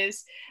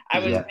ages. I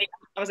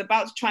was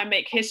about to try and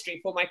make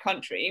history for my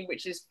country,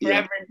 which is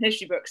forever in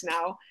history books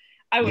now.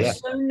 I was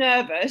so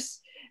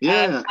nervous.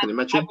 Yeah, I can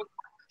imagine.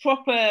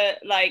 Proper,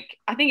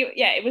 I think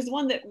it was the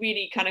one that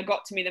really kind of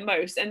got to me the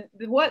most. And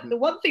the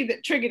one thing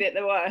that triggered it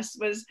the worst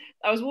was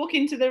I was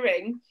walking to the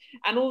ring,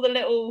 and all the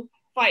little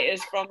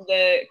fighters from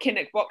the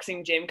Kinnock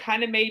boxing gym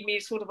kind of made me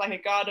sort of like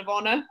a guard of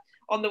honor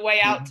on the way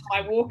out to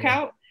my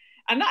walkout.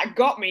 And that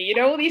got me,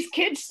 all these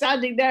kids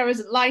standing there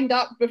as lined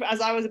up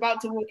as I was about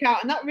to walk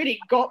out. And that really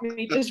got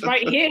me just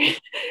right here.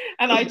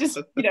 And I just,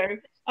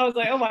 I was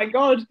like, oh my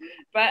God.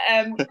 But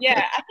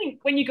I think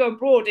when you go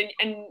abroad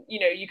and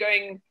you're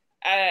going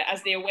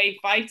as the away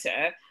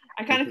fighter,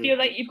 I kind of feel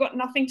like you've got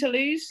nothing to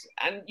lose,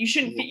 and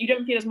you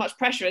don't feel as much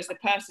pressure as the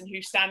person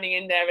who's standing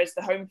in there as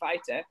the home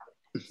fighter.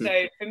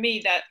 So for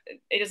me, that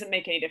it doesn't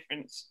make any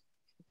difference.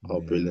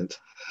 Oh, brilliant.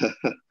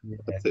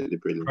 Absolutely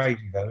brilliant.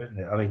 Crazy though, isn't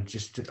it? I mean,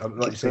 just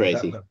like you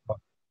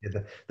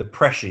said, the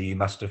pressure you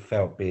must have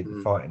felt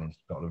being fighting in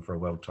Scotland for a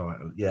world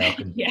title.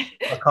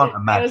 I can't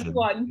imagine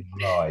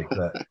live,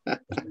 but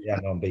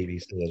on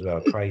BBC as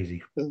well.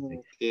 Crazy.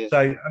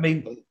 So I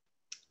mean,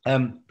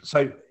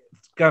 so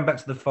going back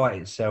to the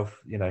fight itself,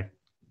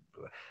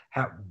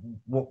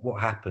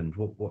 what happened?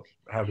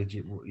 How did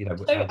you?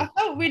 I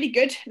felt really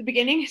good at the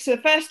beginning. So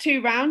the first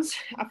 2 rounds,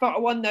 I thought I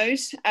won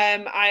those.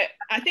 I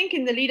think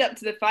in the lead up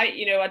to the fight,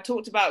 I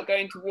talked about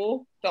going to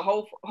war the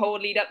whole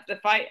lead up to the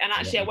fight, and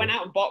actually I went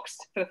out and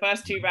boxed for the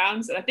first 2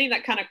 rounds, and I think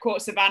that kind of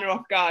caught Savannah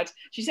off guard.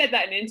 She said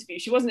that in an interview.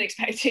 She wasn't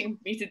expecting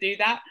me to do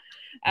that.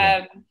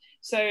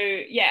 So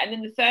and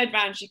then the 3rd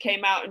round, she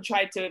came out and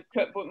tried to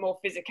put a bit more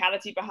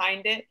physicality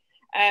behind it.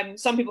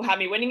 Some people had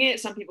me winning it,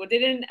 some people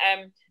didn't.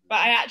 But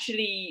I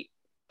actually,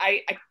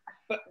 I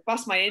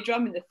bust my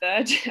eardrum in the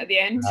 3rd at the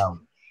end. Wow.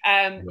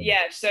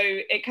 So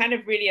it kind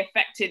of really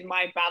affected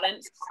my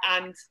balance,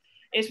 and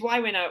it's why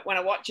when I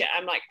watch it,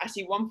 I'm like, I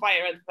see one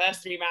fighter in the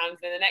first 3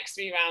 rounds, and the next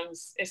 3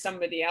 rounds is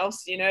somebody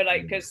else,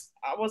 because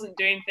I wasn't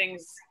doing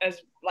things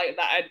as like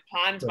that I'd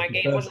planned. My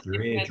game wasn't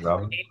implemented my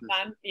game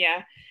plan.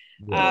 It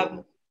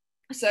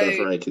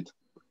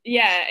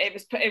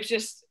was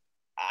just.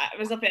 It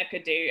was nothing I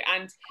could do.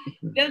 And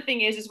the other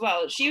thing is as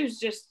well, she was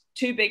just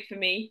too big for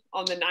me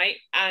on the night.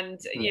 And,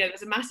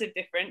 there's a massive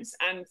difference.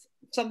 And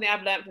something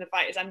I've learned from the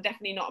fight is I'm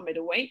definitely not a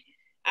middleweight.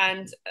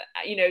 And,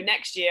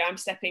 next year I'm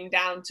stepping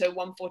down to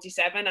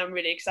 147. I'm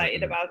really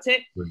excited about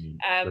it.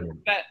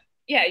 But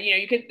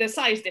the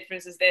size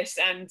difference is this.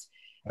 And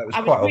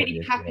I was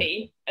really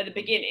happy at the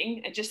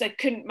beginning. And just I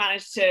couldn't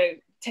manage to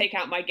take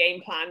out my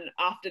game plan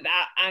after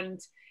that. And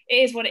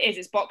it is what it is.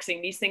 It's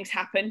boxing. These things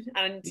happen,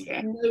 and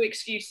no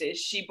excuses.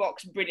 She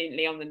boxed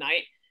brilliantly on the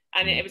night,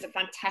 and it was a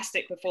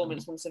fantastic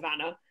performance from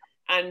Savannah,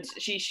 and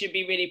she should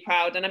be really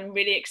proud. And I'm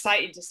really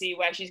excited to see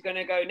where she's going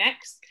to go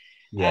next.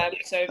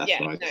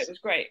 It was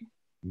great.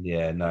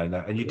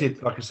 And you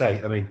did, like I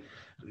say, I mean,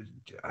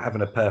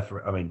 having a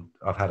perforate. I mean,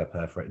 I've had a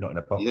perforate, not in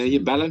a box.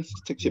 Your balance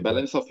takes your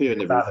balance off you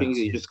and everything.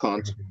 You just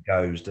can't.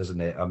 Goes, doesn't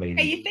it? I mean,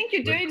 you think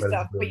you're doing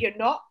stuff, but you're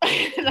not.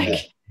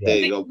 There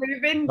you go.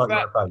 Moving,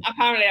 but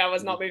apparently I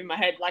was not moving my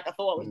head like I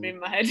thought I was moving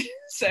my head.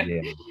 So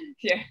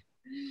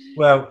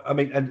Well, I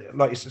mean, and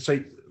like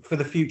so, for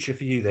the future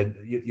for you, then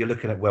you're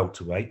looking at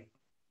welterweight.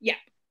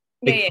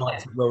 Big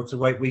fights at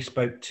welterweight. We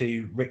spoke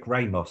to Rick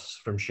Ramos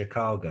from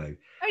Chicago.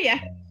 Oh yeah.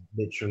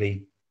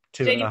 Literally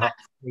 2.5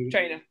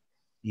 trainer.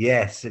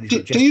 Yes. And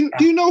do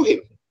you know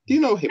him? Do you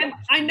know him?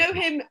 I know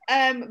him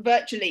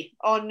virtually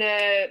on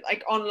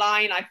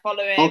online. I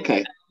follow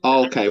him.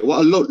 Okay. What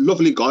a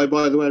lovely guy,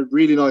 by the way.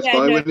 Really nice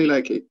guy. Really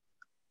like it.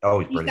 Oh,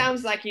 he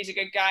sounds like he's a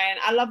good guy, and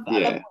I love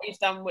what he's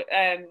done with,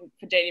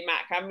 for JD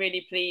Mack. I'm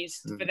really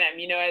pleased for them.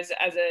 As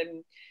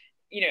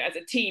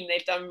a team,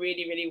 they've done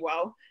really, really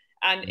well,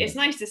 and it's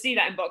nice to see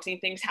that in boxing.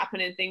 Things happen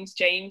and things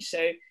change.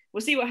 So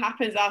we'll see what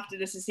happens after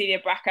the Cecilia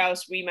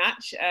Brackhouse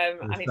rematch.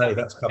 I think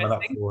that's coming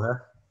up for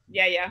her.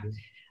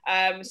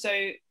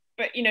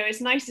 But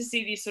it's nice to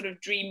see these sort of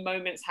dream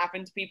moments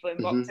happen to people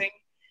in boxing.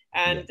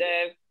 And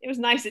it was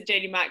nice that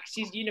JD Mack,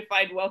 she's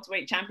unified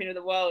welterweight champion of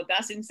the world.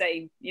 That's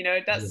insane.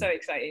 That's so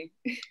exciting.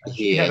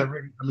 She had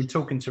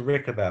talking to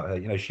Rick about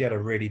her, she had a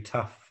really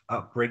tough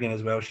upbringing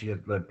as well. She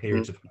had like,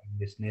 periods of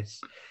homelessness,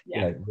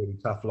 you know, really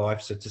tough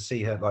life. So to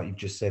see her, like you've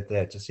just said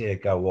there, to see her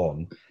go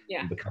on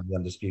and become the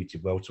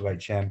undisputed welterweight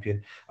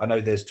champion. I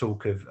know there's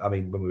talk of, I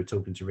mean, when we were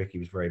talking to Rick, he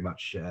was very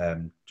much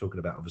talking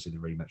about obviously the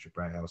rematch with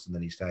Braghouse, and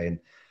then he's saying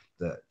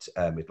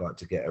that we'd like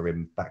to get her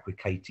in back with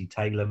Katie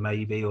Taylor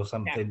maybe or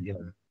something, you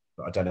know.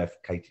 But I don't know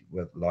if Katie,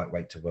 well,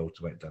 lightweight to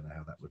welterweight, don't know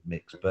how that would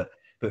mix. But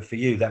for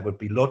you, that would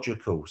be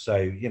logical. So,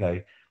 you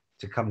know,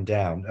 to come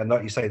down, and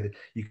like you say, that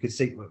you could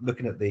see,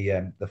 looking at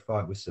the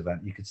fight with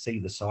Savannah, you could see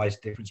the size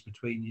difference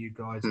between you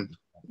guys.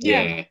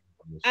 Yeah.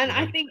 And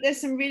I think there's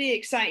some really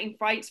exciting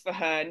fights for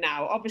her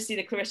now. Obviously,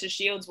 the Clarissa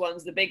Shields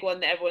one's the big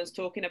one that everyone's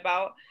talking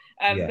about.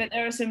 But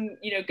there are some,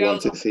 you know,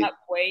 girls on that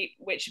weight,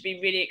 which would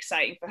be really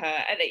exciting for her.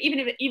 And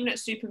even at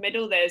super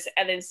middle, there's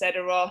Ellen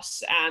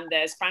Cederos and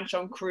there's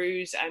Franchon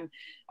Cruz and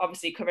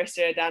obviously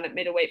Clarissa down at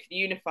middleweight for the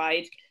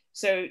unified.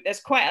 So there's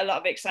quite a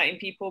lot of exciting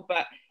people.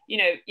 But, you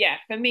know, yeah,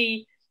 for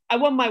me, I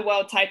won my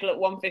world title at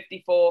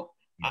 154.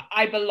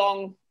 I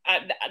belong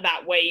at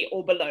that weight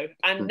or below.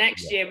 And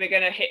next year we're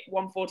going to hit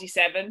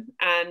 147.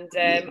 And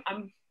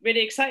I'm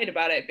really excited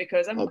about it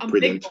because I'm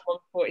big for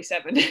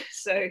 147.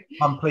 So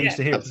I'm pleased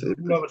to hear it.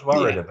 I was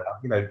worried about,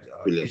 you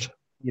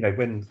know,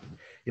 when,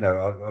 you know,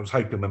 I was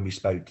hoping when we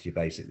spoke to you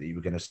basically you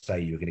were going to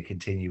say you were going to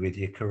continue with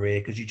your career,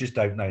 because you just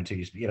don't know until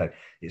you know,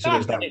 it's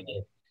always that.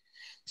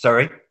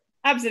 Sorry?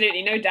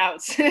 Absolutely, no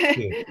doubts.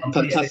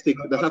 Fantastic.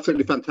 That's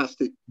absolutely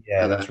fantastic.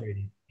 Yeah, that's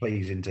really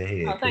pleasing to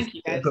hear. Oh, thank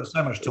you, guys. You've got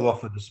so much to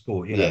offer the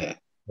sport, you know.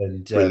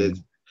 And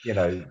you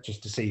know,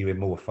 just to see you in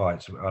more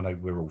fights. I know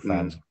we're all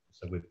fans,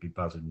 so we'd be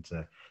buzzing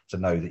to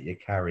know that you're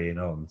carrying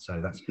on.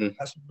 So that's a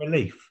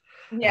relief.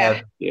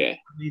 Yeah. I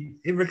mean,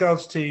 in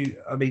regards to,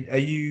 I mean,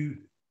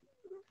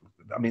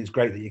 it's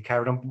great that you're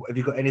carrying on. Have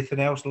you got anything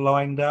else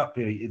lined up?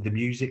 The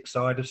music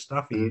side of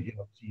stuff? So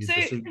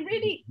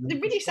the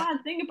really sad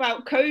thing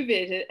about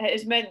COVID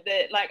has meant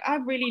that, like,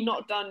 I've really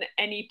not done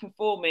any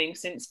performing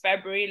since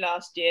February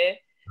last year.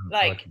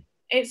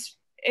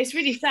 It's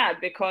really sad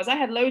because I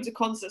had loads of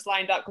concerts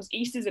lined up, because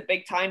Easter's a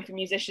big time for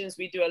musicians.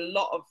 We do a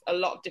lot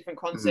of different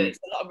concerts,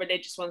 a lot of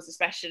religious ones,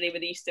 especially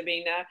with Easter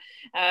being there.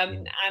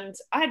 And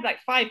I had like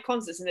 5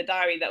 concerts in the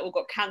diary that all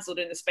got cancelled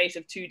in the space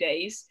of 2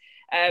 days.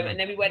 And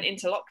then we went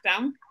into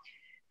lockdown.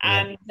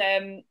 And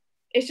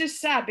it's just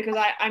sad because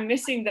I'm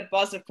missing the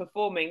buzz of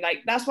performing. Like,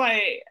 that's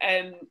why,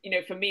 you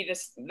know, for me,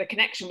 the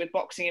connection with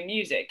boxing and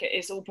music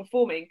is all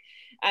performing.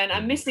 And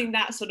I'm missing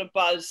that sort of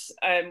buzz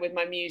with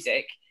my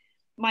music.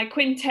 My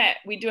quintet,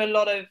 we do a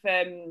lot of,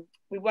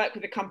 we work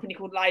with a company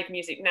called Live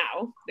Music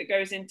Now that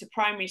goes into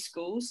primary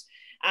schools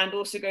and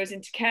also goes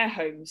into care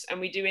homes,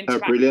 and we do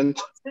interactive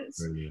concerts.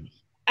 Brilliant.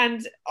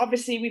 And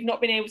obviously we've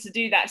not been able to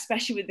do that,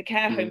 especially with the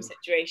care home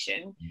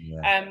situation.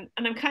 And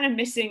I'm kind of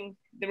missing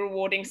the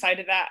rewarding side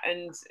of that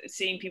and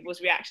seeing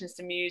people's reactions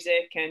to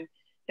music and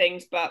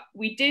things. But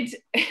we did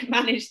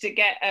manage to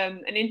get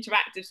an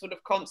interactive sort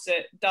of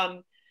concert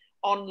done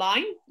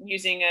online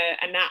using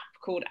an app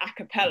called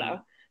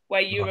Acapella,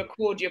 where you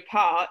record your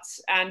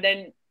parts and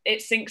then it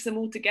syncs them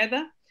all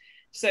together.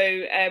 So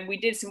we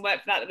did some work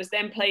for that was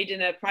then played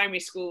in a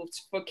primary school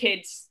for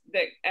kids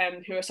that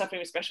who are suffering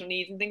with special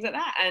needs and things like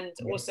that, and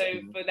also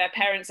for their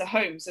parents at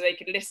home, so they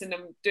could listen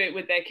and do it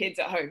with their kids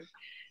at home,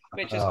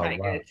 which was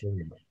quite good.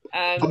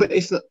 But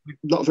it's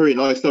not very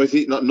nice though, is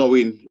it, not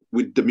knowing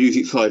with the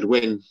music side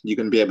when you're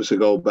going to be able to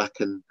go back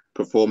and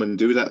perform and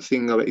do that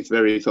thing? It's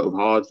very sort of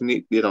hard, isn't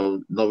it? You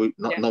know,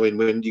 not knowing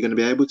when you're going to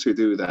be able to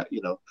do that,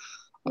 you know.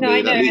 I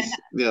know. At least,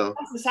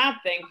 that's the sad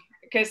thing,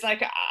 because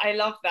like I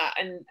love that,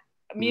 and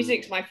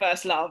music's my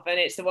first love, and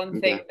it's the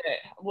one thing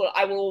that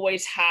I will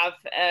always have,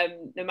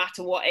 no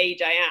matter what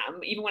age I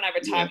am. Even when I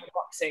retire from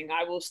boxing,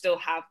 I will still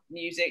have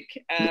music.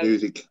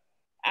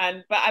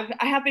 But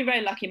I have been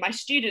very lucky. My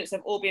students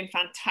have all been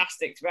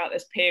fantastic throughout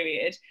this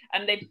period,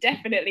 and they've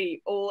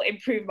definitely all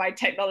improved my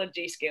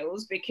technology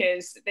skills,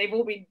 because they've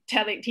all been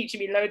teaching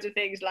me loads of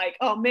things like,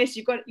 oh miss,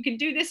 you can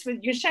do this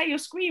you can share your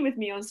screen with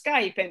me on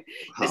Skype, and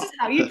this is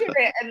how you do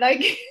it. And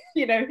like,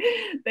 you know,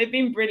 they've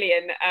been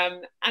brilliant.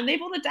 And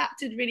they've all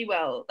adapted really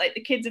well. Like,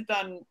 the kids have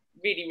done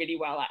really, really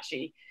well,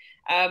 actually.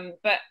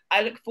 But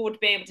I look forward to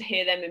being able to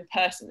hear them in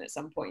person at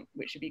some point,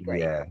 which would be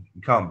great. Yeah,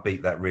 you can't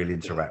beat that real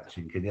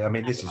interaction, can you? I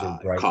mean, this is all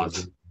great,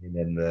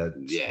 and the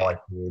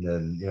Skyping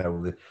and, you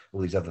know,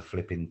 all these other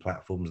flipping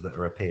platforms that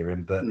are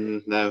appearing, but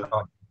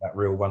that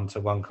real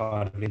one-to-one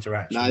kind of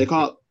interaction. No, you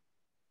can't.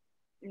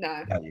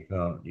 No, you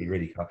can't. You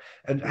really can't.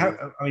 And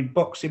how? I mean,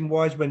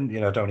 boxing-wise, when, you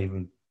know, I don't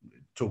even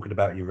talking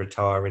about you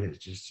retiring, it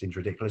just seems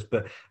ridiculous.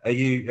 But are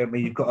you? I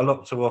mean, you've got a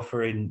lot to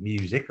offer in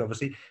music,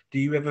 obviously. Do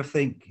you ever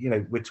think, you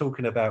know, we're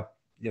talking about,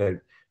 you know,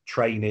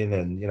 training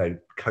and, you know,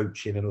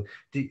 coaching and all.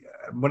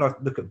 When I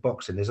look at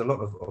boxing, there's a lot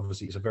of,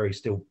 obviously it's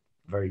still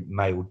very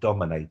male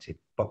dominated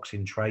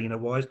boxing trainer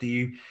wise. Do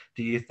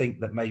you think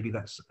that maybe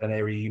that's an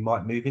area you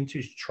might move into,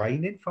 is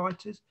training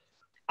fighters?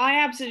 I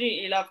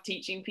absolutely love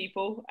teaching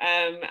people.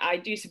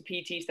 I do some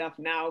PT stuff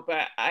now,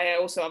 but I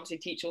also obviously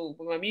teach all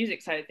my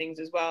music side of things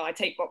as well. I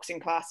take boxing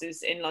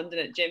classes in London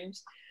at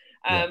gyms.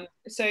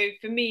 So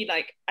for me,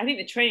 like, I think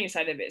the training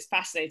side of it is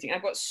fascinating.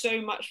 I've got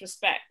so much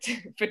respect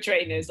for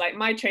trainers. Like,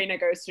 my trainer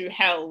goes through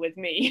hell with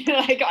me.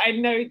 Like, I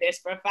know this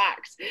for a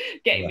fact,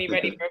 getting me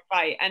ready for a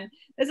fight. And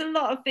there's a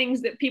lot of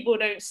things that people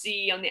don't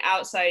see on the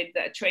outside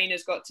that a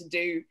trainer's got to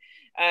do.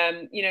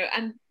 You know,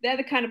 and they're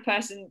the kind of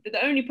person,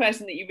 the only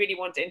person that you really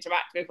want to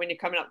interact with when you're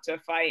coming up to a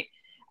fight.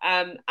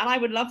 And I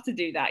would love to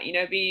do that, you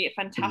know, be a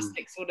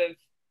fantastic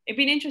it'd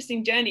be an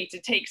interesting journey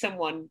to take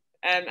someone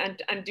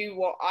and do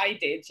what I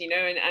did, you know,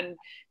 and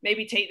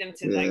maybe take them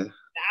to like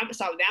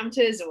start with the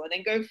amateurs or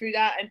then go through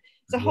that. And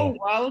it's a whole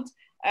world.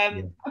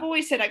 I've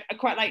always said I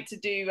quite like to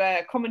do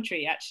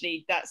commentary.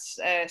 Actually, that's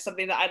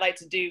something that I'd like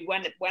to do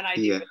when I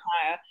do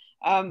retire.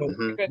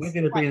 We're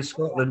going to be in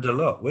Scotland a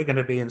lot. We're going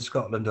to be in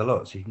Scotland a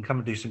lot, so you can come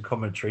and do some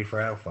commentary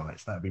for our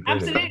fights. That'd be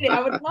brilliant. Absolutely,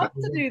 I would love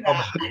to do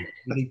that.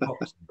 We need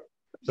boxing,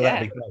 so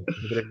that'd be great.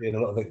 We're going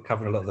to be in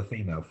covering a lot of the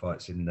female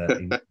fights in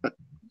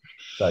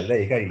so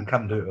there you go. You can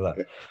come and do it with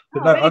that.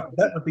 But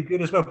that would be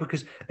good as well,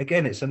 because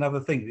again, it's another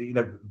thing. You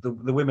know,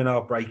 the women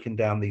are breaking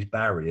down these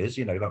barriers.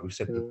 You know, like we've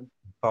said, the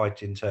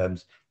fight in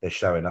terms they're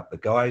showing up. The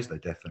guys, they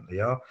definitely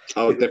are.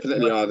 Oh,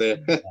 definitely are there.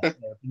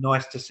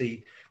 Nice to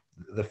see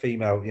the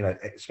female, you know,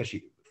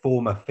 especially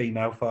former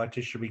female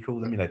fighters, should we call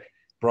them, you know,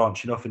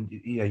 branching off. And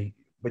you know,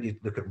 when you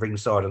look at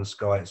ringside on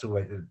Sky, it's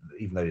always,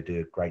 even though they do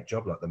a great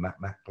job, like the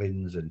Matt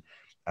Macklins and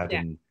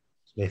Adam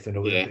Smith and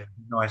all that, it'd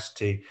be nice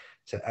to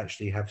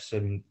actually have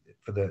some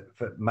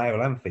for male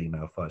and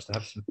female fights, to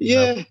have some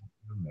female fights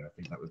in there. I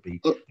think that would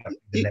be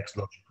the next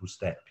logical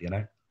step, you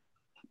know.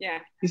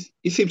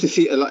 You seem to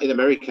see it a lot in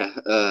America,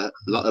 a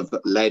lot of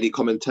lady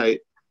commentary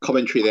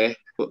there,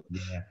 but you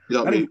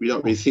don't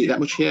really see it that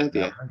much here.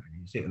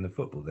 You see it in the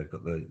football. They've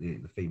got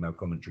the female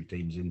commentary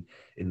teams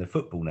in the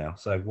football now,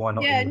 so why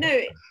not?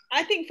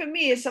 I think for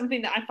me it's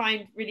something that I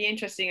find really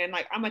interesting, and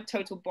like, I'm a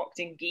total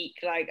boxing geek.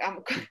 Like, I'm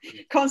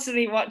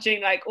constantly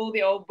watching like all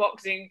the old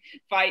boxing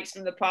fights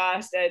from the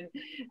past, and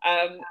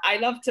I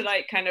love to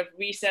like kind of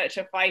research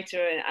a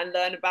fighter and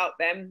learn about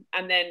them,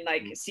 and then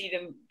like see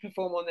them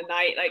perform on the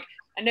night. Like,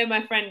 I know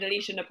my friend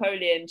Alicia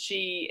Napoleon,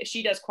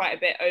 she does quite a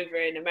bit over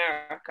in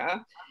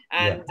America,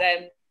 and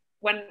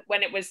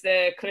when it was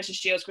the Clarissa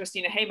Shields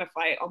Christina Hamer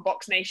fight on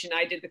Box Nation,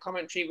 I did the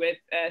commentary with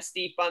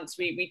Steve Bunce.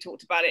 We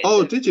talked about it.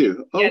 Oh, did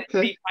you? Okay. The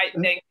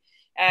pre-fight thing.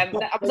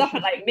 I was up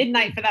at like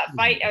midnight for that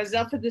fight. I was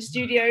up at the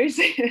studios,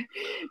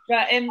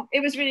 but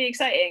it was really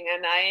exciting,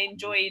 and I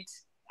enjoyed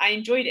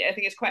it. I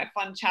think it's quite a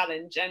fun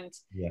challenge, and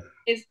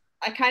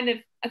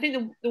I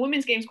think the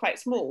women's game is quite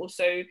small.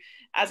 So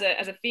as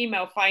a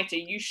female fighter,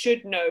 you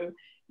should know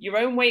your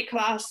own weight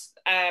class,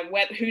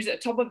 who's at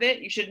the top of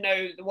it. You should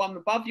know the one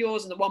above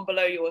yours and the one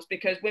below yours,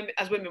 because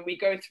as women, we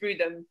go through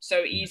them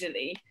so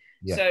easily.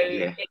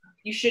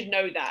 You should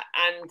know that.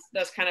 And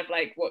that's kind of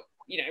like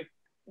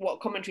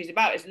what commentary is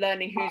about, is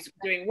learning who's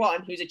doing what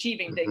and who's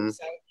achieving things.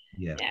 So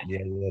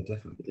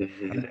definitely.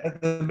 And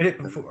at the minute,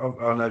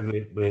 I know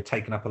we're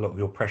taking up a lot of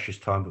your precious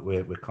time, but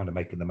we're kind of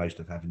making the most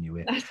of having you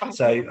here.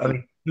 So, I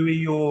mean, who are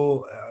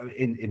your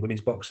in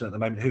women's boxing at the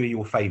moment? Who are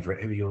your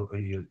favourite? Who are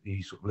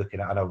you sort of looking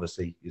at? And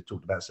obviously, you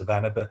talked about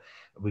Savannah, but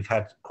we've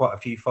had quite a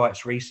few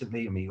fights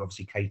recently. I mean,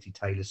 obviously, Katie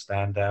Taylor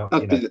stand out.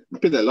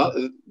 Been a lot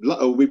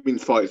of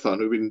women's fights on.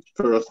 Been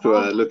for us to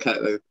look at.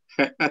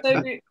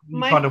 So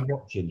kind of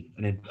watching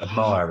and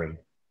admiring.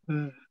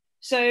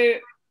 So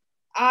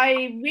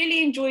I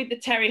really enjoyed the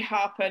Terry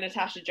Harper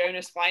Natasha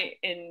Jonas fight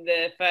in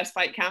the first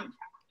fight camp.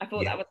 I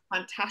thought that was a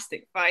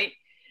fantastic fight.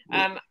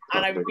 And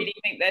I really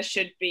think there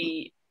should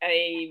be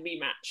a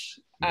rematch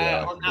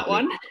on that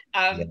one.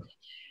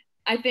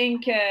 I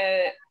think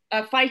a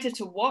fighter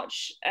to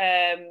watch,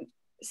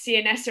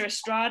 Cianessa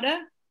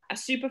Estrada, a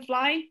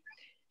Superfly.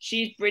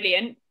 She's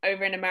brilliant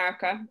over in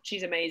America.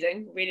 She's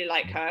amazing. Really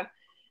like her.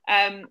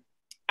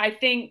 I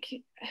think,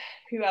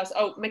 who else?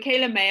 Oh,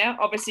 Michaela Mayer.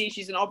 Obviously,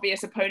 she's an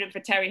obvious opponent for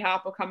Terry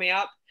Harper coming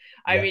up.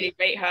 I really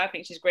rate her. I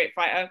think she's a great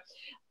fighter.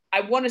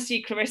 I want to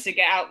see Clarissa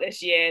get out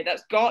this year.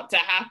 That's got to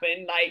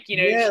happen. Like, you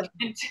know,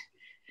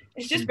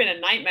 it's just been a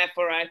nightmare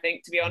for her, I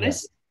think, to be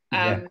honest.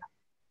 And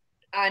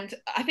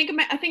I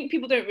think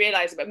people don't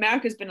realize it, but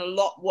America's been a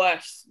lot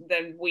worse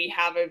than we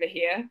have over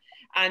here.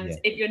 And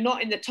if you're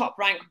not in the top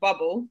rank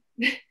bubble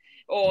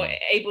or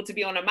able to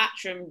be on a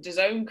Matchroom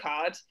DAZN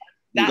card,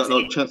 you've got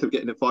no chance of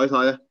getting a fight,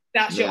 are you?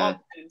 That's your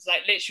options,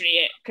 like literally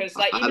it. Because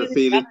like, I had a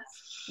feeling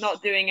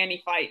not doing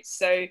any fights,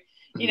 so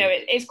you know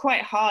it's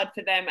quite hard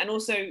for them. And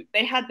also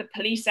they had the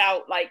police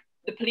out. Like,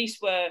 the police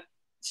were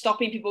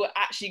stopping people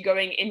actually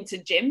going into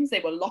gyms.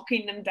 They were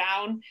locking them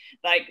down.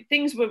 Like,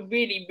 things were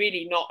really,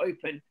 really not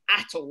open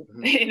at all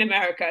in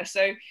America.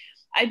 So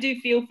I do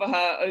feel for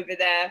her over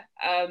there.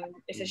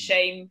 It's a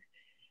shame.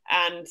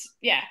 And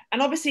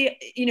obviously,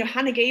 you know,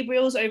 Hannah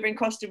Gabriel's over in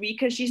Costa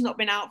Rica. She's not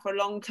been out for a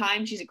long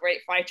time. She's a great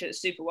fighter at the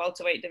super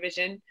welterweight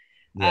division.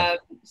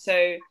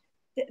 So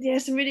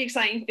there's some really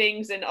exciting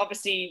things. And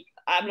obviously,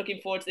 I'm looking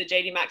forward to the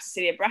JD Max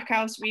Cecilia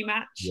Brackhouse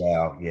rematch.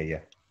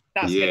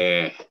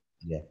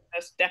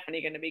 That's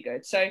definitely going to be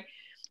good. So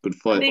good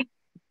fight.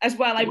 as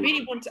well, I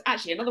really want to,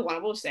 actually, another one I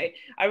will say,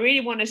 I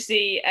really want to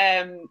see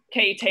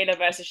Katie Taylor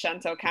versus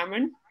Chantel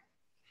Cameron.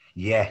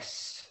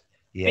 Yes.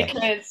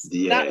 Because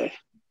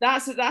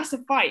that's a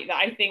fight that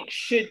I think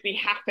should be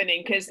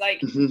happening. Because,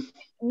 like,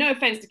 no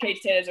offense to Katie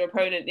Taylor's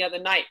opponent the other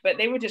night, but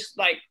they were just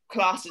like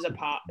classes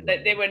apart.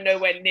 They were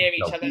nowhere near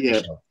each other.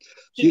 Yeah.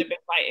 Shouldn't have been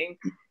fighting.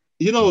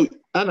 You know,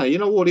 Anna, you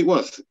know what it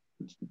was?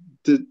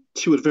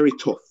 She was very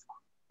tough.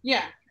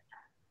 Yeah.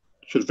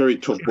 She was very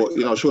tough, but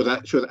you know, she was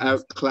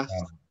outclassed.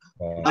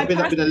 I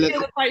personally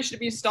feel the fight should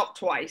have been stopped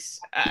twice.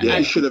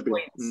 It should have been.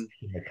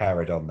 Should have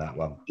carried on that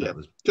one. Yeah, that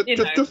was,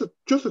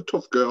 just a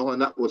tough girl,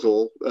 and that was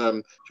all.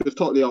 She was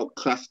totally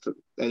outclassed,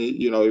 and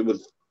it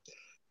was,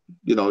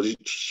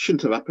 it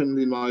shouldn't have happened,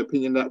 in my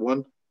opinion. That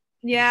one.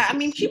 Yeah, I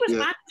mean, she was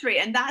mandatory,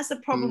 and that's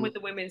the problem with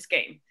the women's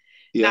game.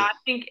 Yeah. Now, I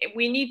think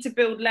we need to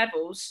build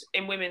levels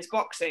in women's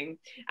boxing.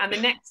 And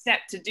the next step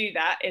to do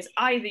that is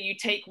either you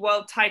take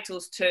world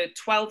titles to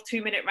 12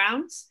 2-minute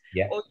rounds,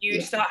 or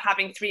you start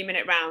having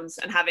 3-minute rounds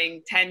and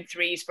having 10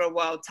 threes for a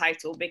world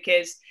title.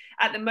 Because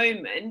at the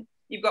moment,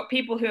 you've got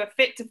people who are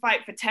fit to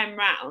fight for 10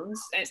 rounds,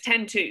 and it's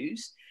 10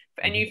 twos,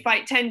 and you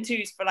fight 10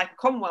 twos for like a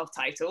Commonwealth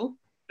title,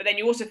 but then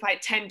you also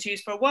fight 10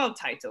 twos for a world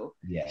title.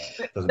 Yeah.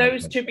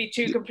 Those should be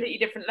two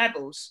completely different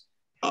levels.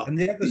 And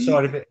the other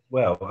side of it,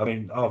 well, I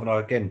mean, Arv and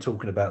I, again,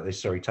 talking about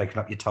this, sorry, taking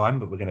up your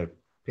time, but we're going to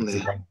pick the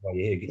brain while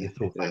you're here, get your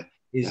thoughts.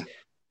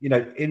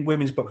 In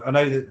women's boxing, I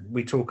know that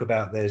we talk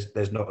about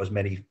there's not as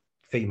many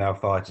female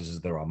fighters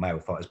as there are male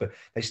fighters, but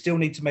they still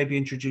need to maybe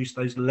introduce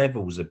those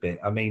levels a bit.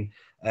 I mean,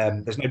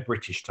 there's no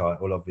British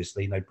title,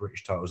 obviously, no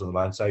British titles on the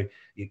line. So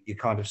you're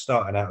kind of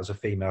starting out as a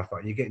female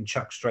fighter. You're getting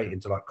chucked straight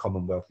into like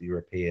Commonwealth,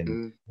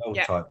 European, world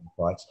title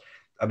fights.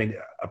 I mean,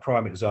 a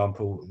prime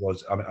example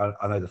was, I mean,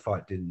 I know the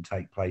fight didn't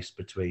take place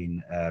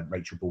between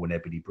Rachel Ball and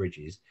Ebony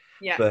Bridges,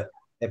 but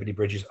Ebony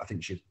Bridges, I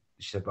think she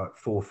said like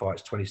 4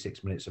 fights,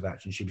 26 minutes of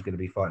action. She was going to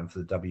be fighting for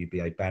the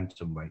WBA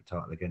bantamweight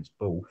title against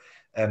Ball.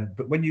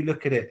 But when you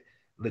look at it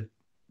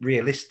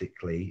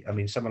realistically, I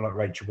mean, someone like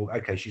Rachel Ball,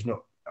 okay, she's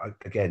not,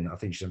 again, I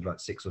think she's done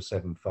like 6 or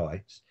 7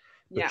 fights.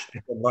 But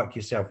like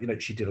yourself,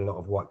 she did a lot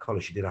of white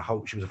collar. She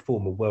was a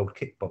former world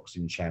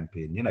kickboxing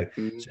champion,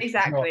 So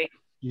exactly.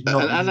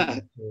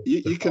 And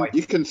you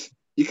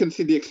can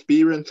see the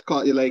experience,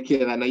 can't you? Like,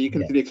 and you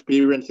can see the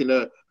experience in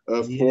a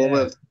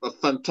former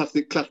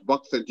fantastic class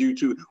boxer due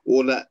to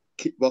all that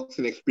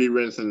kickboxing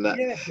experience and that.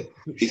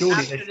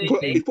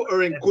 He put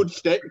her in good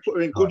stead.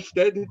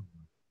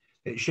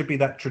 It should be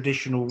that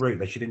traditional route.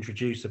 They should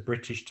introduce a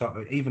British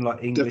title, even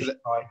like English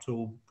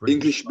title.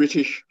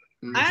 British.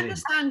 I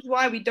understand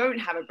why we don't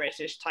have a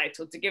British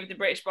title, to give the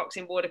British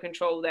Boxing Board of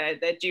Control their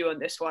due on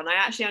this one. I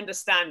actually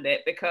understand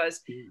it,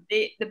 because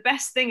the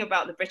best thing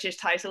about the British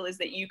title is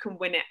that you can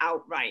win it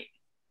outright.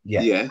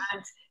 Yeah.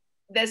 And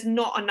there's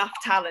not enough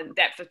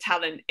depth of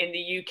talent in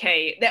the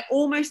UK. There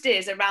almost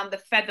is around the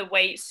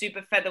featherweight,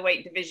 super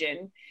featherweight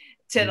division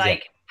to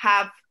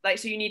have,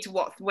 so you need to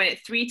win it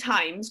 3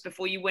 times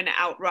before you win it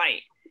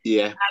outright.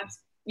 Yeah. And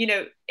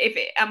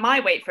at my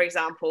weight, for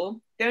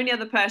example, the only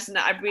other person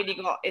that I've really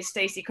got is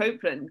Stacey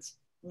Copeland,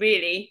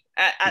 really,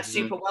 at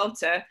super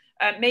welter.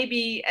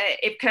 Maybe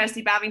if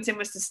Kirsty Babington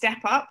was to step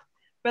up,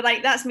 but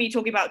that's me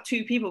talking about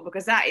 2 people,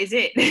 because that is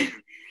it.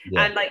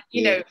 And but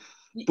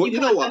you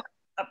know what?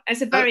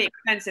 It's a very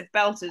expensive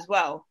belt as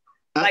well.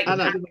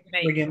 Another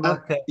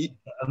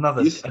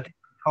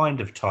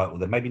kind of title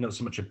there, maybe not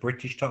so much a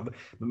British title, but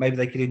maybe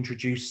they could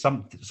introduce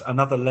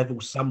another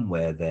level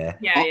somewhere there.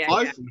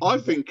 I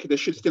think they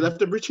should still have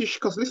the British,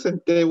 because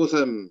listen, there was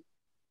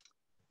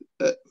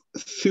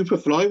super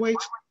flyweight,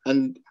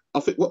 and I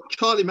think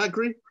Charlie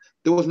Magri,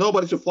 there was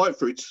nobody to fight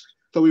for it,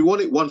 so we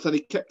won it once and he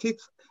kept it.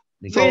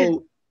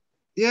 So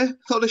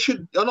so they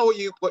should. I know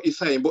what you're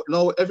saying, but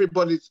no,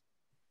 everybody's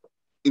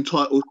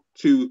entitled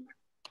to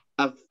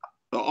have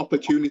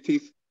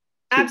opportunities.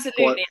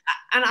 Absolutely.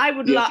 And I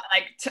would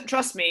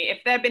trust me,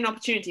 if there had been an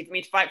opportunity for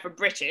me to fight for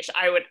British,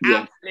 I would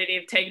absolutely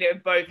have taken it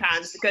with both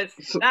hands, because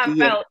that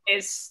belt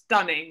is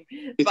stunning.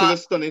 It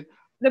is stunning.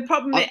 The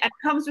problem is, it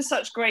comes with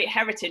such great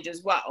heritage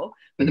as well,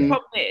 but the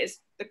problem is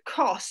the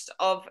cost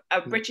of a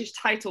British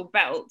title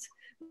belt,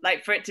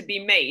 for it to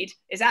be made,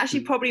 is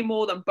actually probably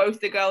more than both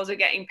the girls are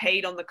getting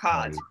paid on the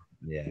card.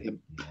 That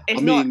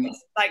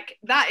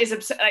is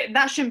absurd.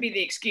 That shouldn't be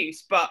the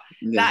excuse, but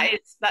to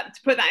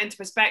put that into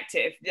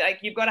perspective,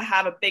 you've got to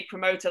have a big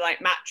promoter like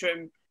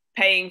Matchroom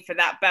paying for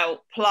that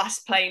belt, plus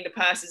paying the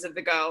purses of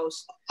the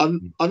girls. I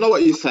know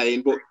what you're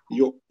saying, but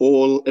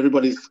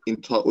everybody's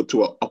entitled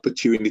to an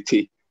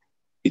opportunity.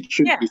 It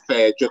should be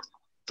fair just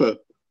for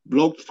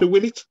blokes to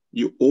win it.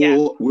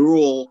 We're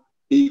all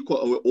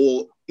equal, and we're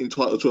all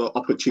entitled to an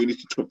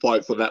opportunity to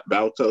fight for that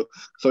belt. So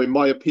in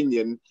my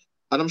opinion,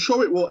 and I'm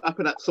sure it will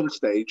happen at some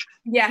stage.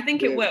 Yeah, I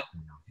think it will.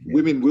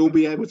 Women will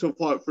be able to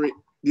fight for it.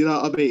 You know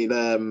what I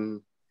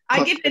mean?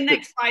 I give the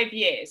next 5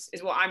 years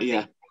is what I'm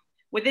thinking.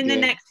 Within the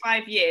next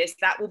 5 years,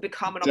 that will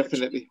become an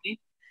opportunity.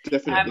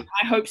 Definitely.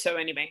 I hope so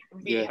anyway.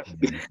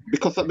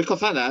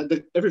 Because Anna,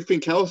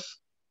 everything else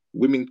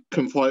women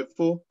can fight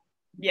for.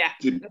 Yeah,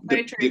 the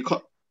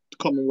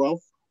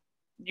Commonwealth.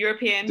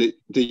 European.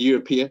 The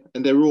European,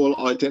 and they're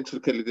all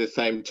identically the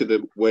same to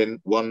the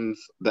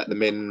ones that the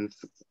men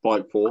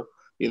fight for.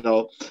 You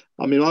know,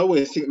 I mean, I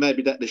always think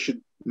maybe that they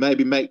should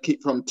maybe make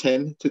it from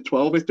 10 to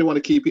 12 if they want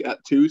to keep it at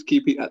twos.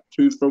 Keep it at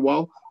twos for a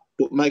while,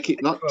 but make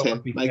it not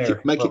 10. Make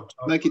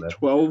it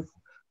 12.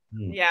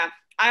 Yeah,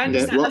 I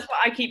understand. That's what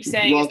I keep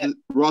saying.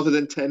 Rather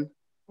than 10.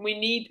 We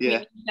need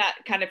that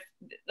kind of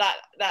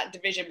that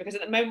division, because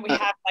at the moment we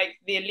have like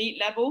the elite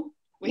level.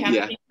 We have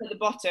people at the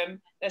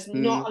bottom. There's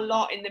not a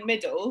lot in the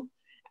middle,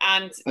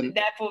 and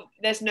therefore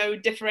there's no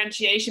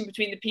differentiation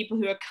between the people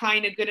who are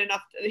kind of good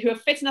enough, who are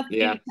fit enough to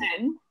do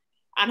 10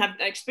 and have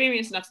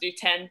experience enough to do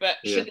 10, but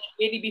should they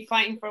really be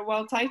fighting for a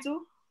world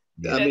title?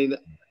 I mean,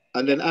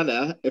 and then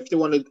Anna, if they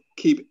want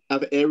to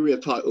have area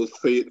titles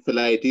for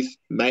ladies,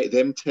 make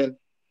them 10.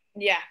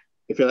 Yeah.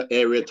 If you have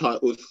area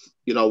titles,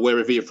 you know,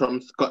 wherever you're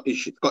from,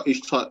 Scottish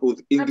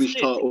titles, English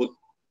titles,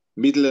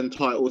 Midland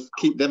titles,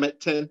 keep them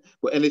at 10.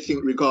 But anything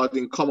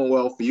regarding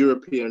Commonwealth,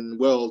 European,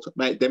 World,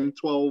 make them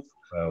 12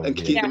 and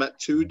keep them at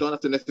 2. Don't have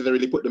to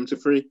necessarily put them to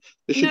 3.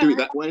 They should do it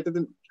that way. It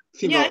doesn't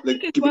seem like they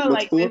give it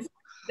much thought.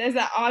 There's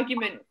that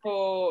argument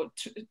for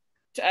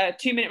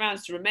 2-minute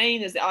rounds to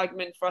remain. There's the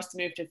argument for us to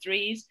move to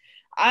 3s.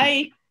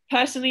 I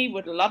personally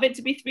would love it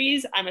to be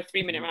 3s. I'm a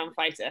 3-minute round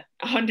fighter,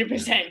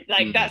 100%.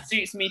 Like that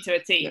suits me to a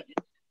T. Yeah.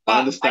 I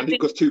understand it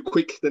goes too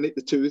quick, then it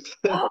the 2s.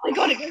 Oh my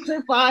God, it goes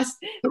so fast.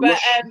 But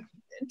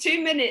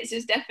 2 minutes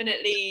is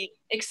definitely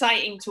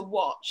exciting to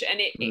watch, and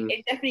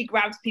it definitely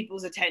grabs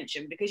people's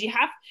attention, because you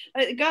have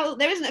the girl.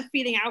 There isn't a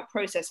feeling out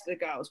process for the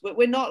girls.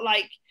 We're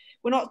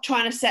not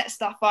trying to set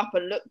stuff up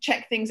and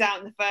check things out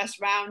in the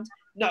first round.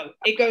 No,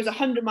 it goes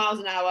 100 miles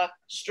an hour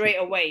straight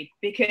away,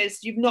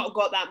 because you've not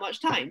got that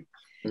much time.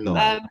 No.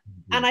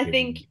 And I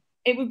think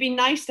it would be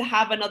nice to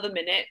have another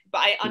minute, but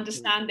I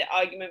understand the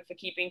argument for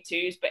keeping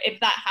 2s. But if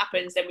that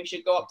happens, then we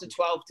should go up to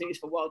 12 2s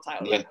for world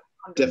title. Yeah,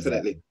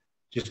 definitely.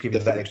 Just give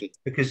it that,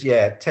 because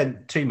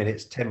 2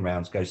 minutes, 10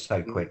 rounds goes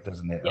so quick,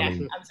 doesn't it? Yeah, I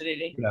mean,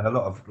 absolutely. You know, a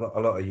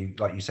lot of you,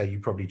 like you say, you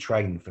probably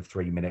train for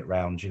 3-minute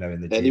rounds, you know,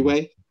 in the gym.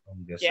 Anyway.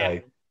 So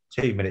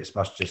 2 minutes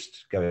must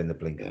just go in the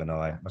blink of an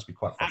eye. It must be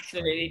quite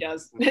frustrating. Absolutely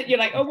does. You're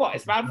like, oh, what?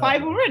 It's round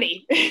 5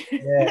 already?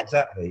 Yeah,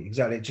 exactly.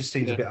 It just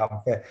seems a bit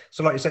unfair.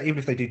 So, like you say, even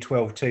if they do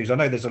 12 2s, I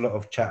know there's a lot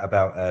of chat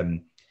about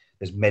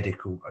there's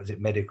medical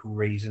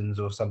reasons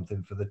or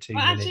something for the 2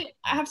 minutes. Actually,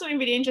 I have something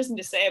really interesting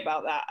to say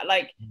about that.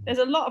 Like, there's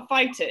a lot of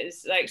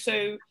fighters, like,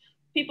 so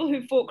people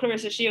who fought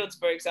Clarissa Shields,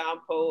 for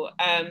example,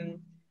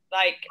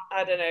 like,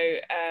 I don't know,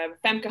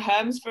 Femke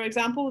Herms, for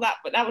example, that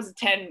was a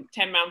 10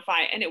 round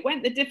fight, and it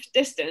went the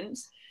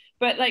distance.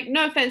 But like,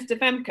 no offense to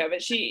Femke,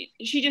 but she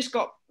just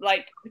got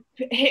like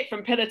hit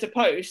from pillar to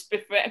post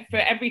for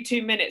every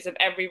 2 minutes of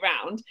every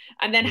round,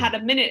 and then had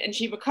a minute, and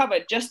she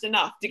recovered just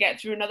enough to get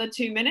through another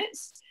 2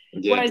 minutes.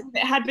 Yeah. Whereas if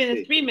it had been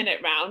a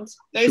 3-minute round,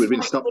 those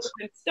fights would have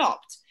been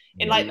stopped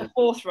in like the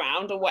 4th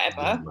round or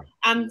whatever,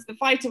 and the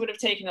fighter would have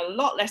taken a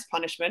lot less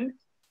punishment.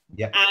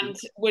 And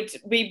would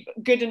be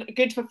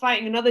good for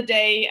fighting another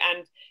day,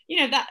 and you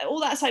know, that all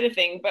that side of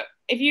thing. But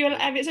if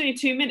it's only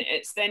 2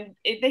 minutes, then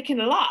they can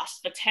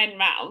last for 10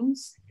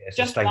 rounds.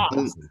 Just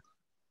last.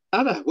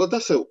 Anna, well,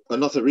 that's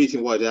another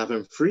reason why they have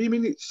them 3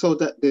 minutes, so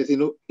that there's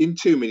enough in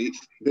 2 minutes.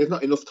 There's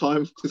not enough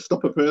time to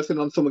stop a person.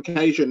 On some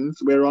occasions,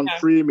 where on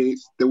 3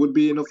 minutes there would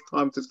be enough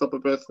time to stop a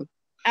person.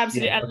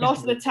 Absolutely, and a lot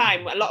of the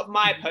time, a lot of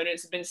my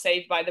opponents have been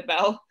saved by the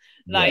bell.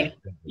 Like,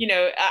 you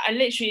know, I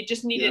literally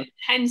just needed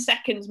 10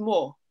 seconds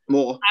more,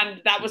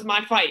 and that was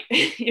my fight.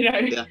 You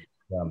know.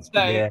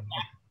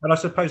 And I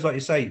suppose, like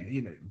you say,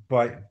 you know,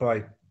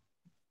 by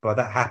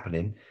that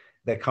happening,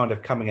 they're kind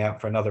of coming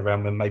out for another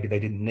round when maybe they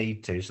didn't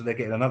need to, so they're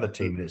getting another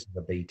 2 minutes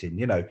of a beating.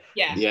 You know.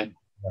 The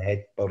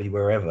head, body,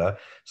 wherever.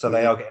 So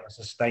they are getting a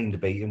sustained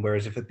beating.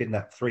 Whereas if it had been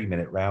that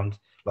 3-minute round,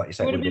 like you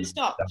said, it would have been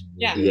stopped.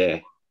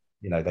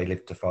 You know, they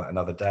live to fight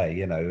another day.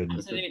 You know, and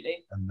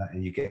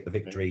and you get the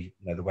victory,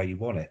 you know, the way you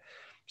want it.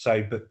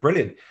 So, but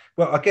brilliant.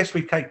 Well, I guess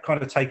we've kind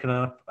of taken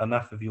up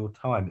enough of your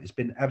time. It's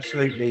been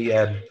absolutely.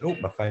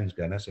 My phone's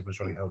going. That's everyone's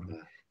trying to get hold of me.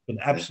 It's been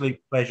an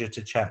absolute pleasure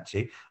to chat to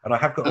you, and I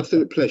have got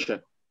absolute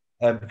pleasure.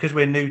 Because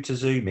we're new to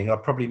Zooming, I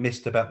probably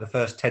missed about the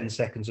first 10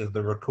 seconds of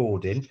the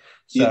recording.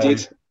 So you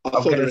did. I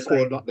saw the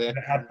record up there. I'm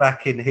going to add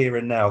back in here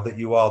and now that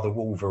you are the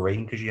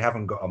Wolverine, because you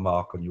haven't got a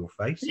mark on your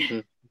face.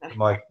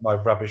 My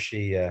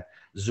rubbishy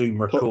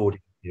Zoom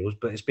recording skills,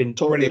 but it's been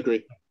brilliant.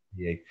 Agree.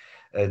 You.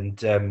 And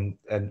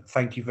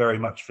thank you very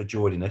much for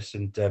joining us.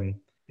 And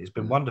it's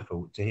been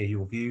wonderful to hear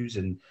your views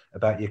and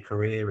about your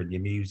career and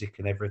your music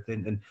and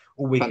everything. And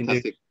all we can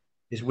do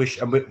is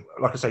wish, and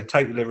like I say,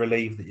 totally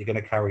relieved that you're going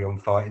to carry on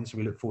fighting. So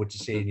we look forward to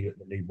seeing you at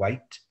the new weight.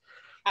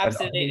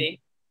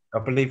 Absolutely. I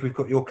believe we've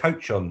got your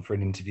coach on for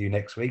an interview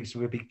next week, so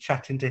we'll be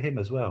chatting to him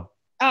as well.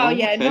 Oh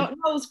yeah,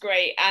 Noel's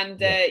great,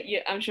 and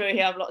I'm sure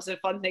he'll have lots of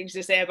fun things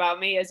to say about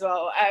me as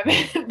well.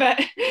 But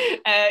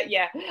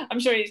I'm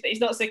sure he's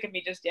not sick of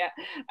me just yet.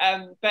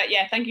 But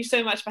yeah, thank you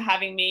so much for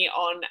having me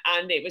on,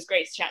 and it was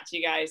great to chat to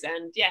you guys.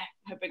 And yeah,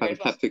 hope it goes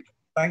well.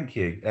 Thank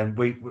you. And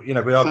we are going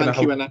to Thank you,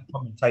 hold Anna.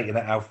 commentating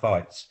at our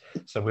fights,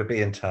 so we'll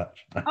be in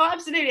touch. Oh,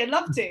 absolutely. I'd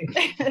love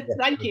to.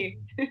 Thank you.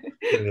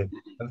 Brilliant.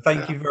 And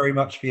thank you very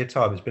much for your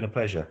time. It's been a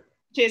pleasure.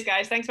 Cheers,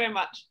 guys. Thanks very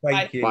much. Thank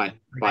Bye. you. Bye.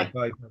 Bye.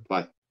 Bye.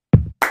 Bye.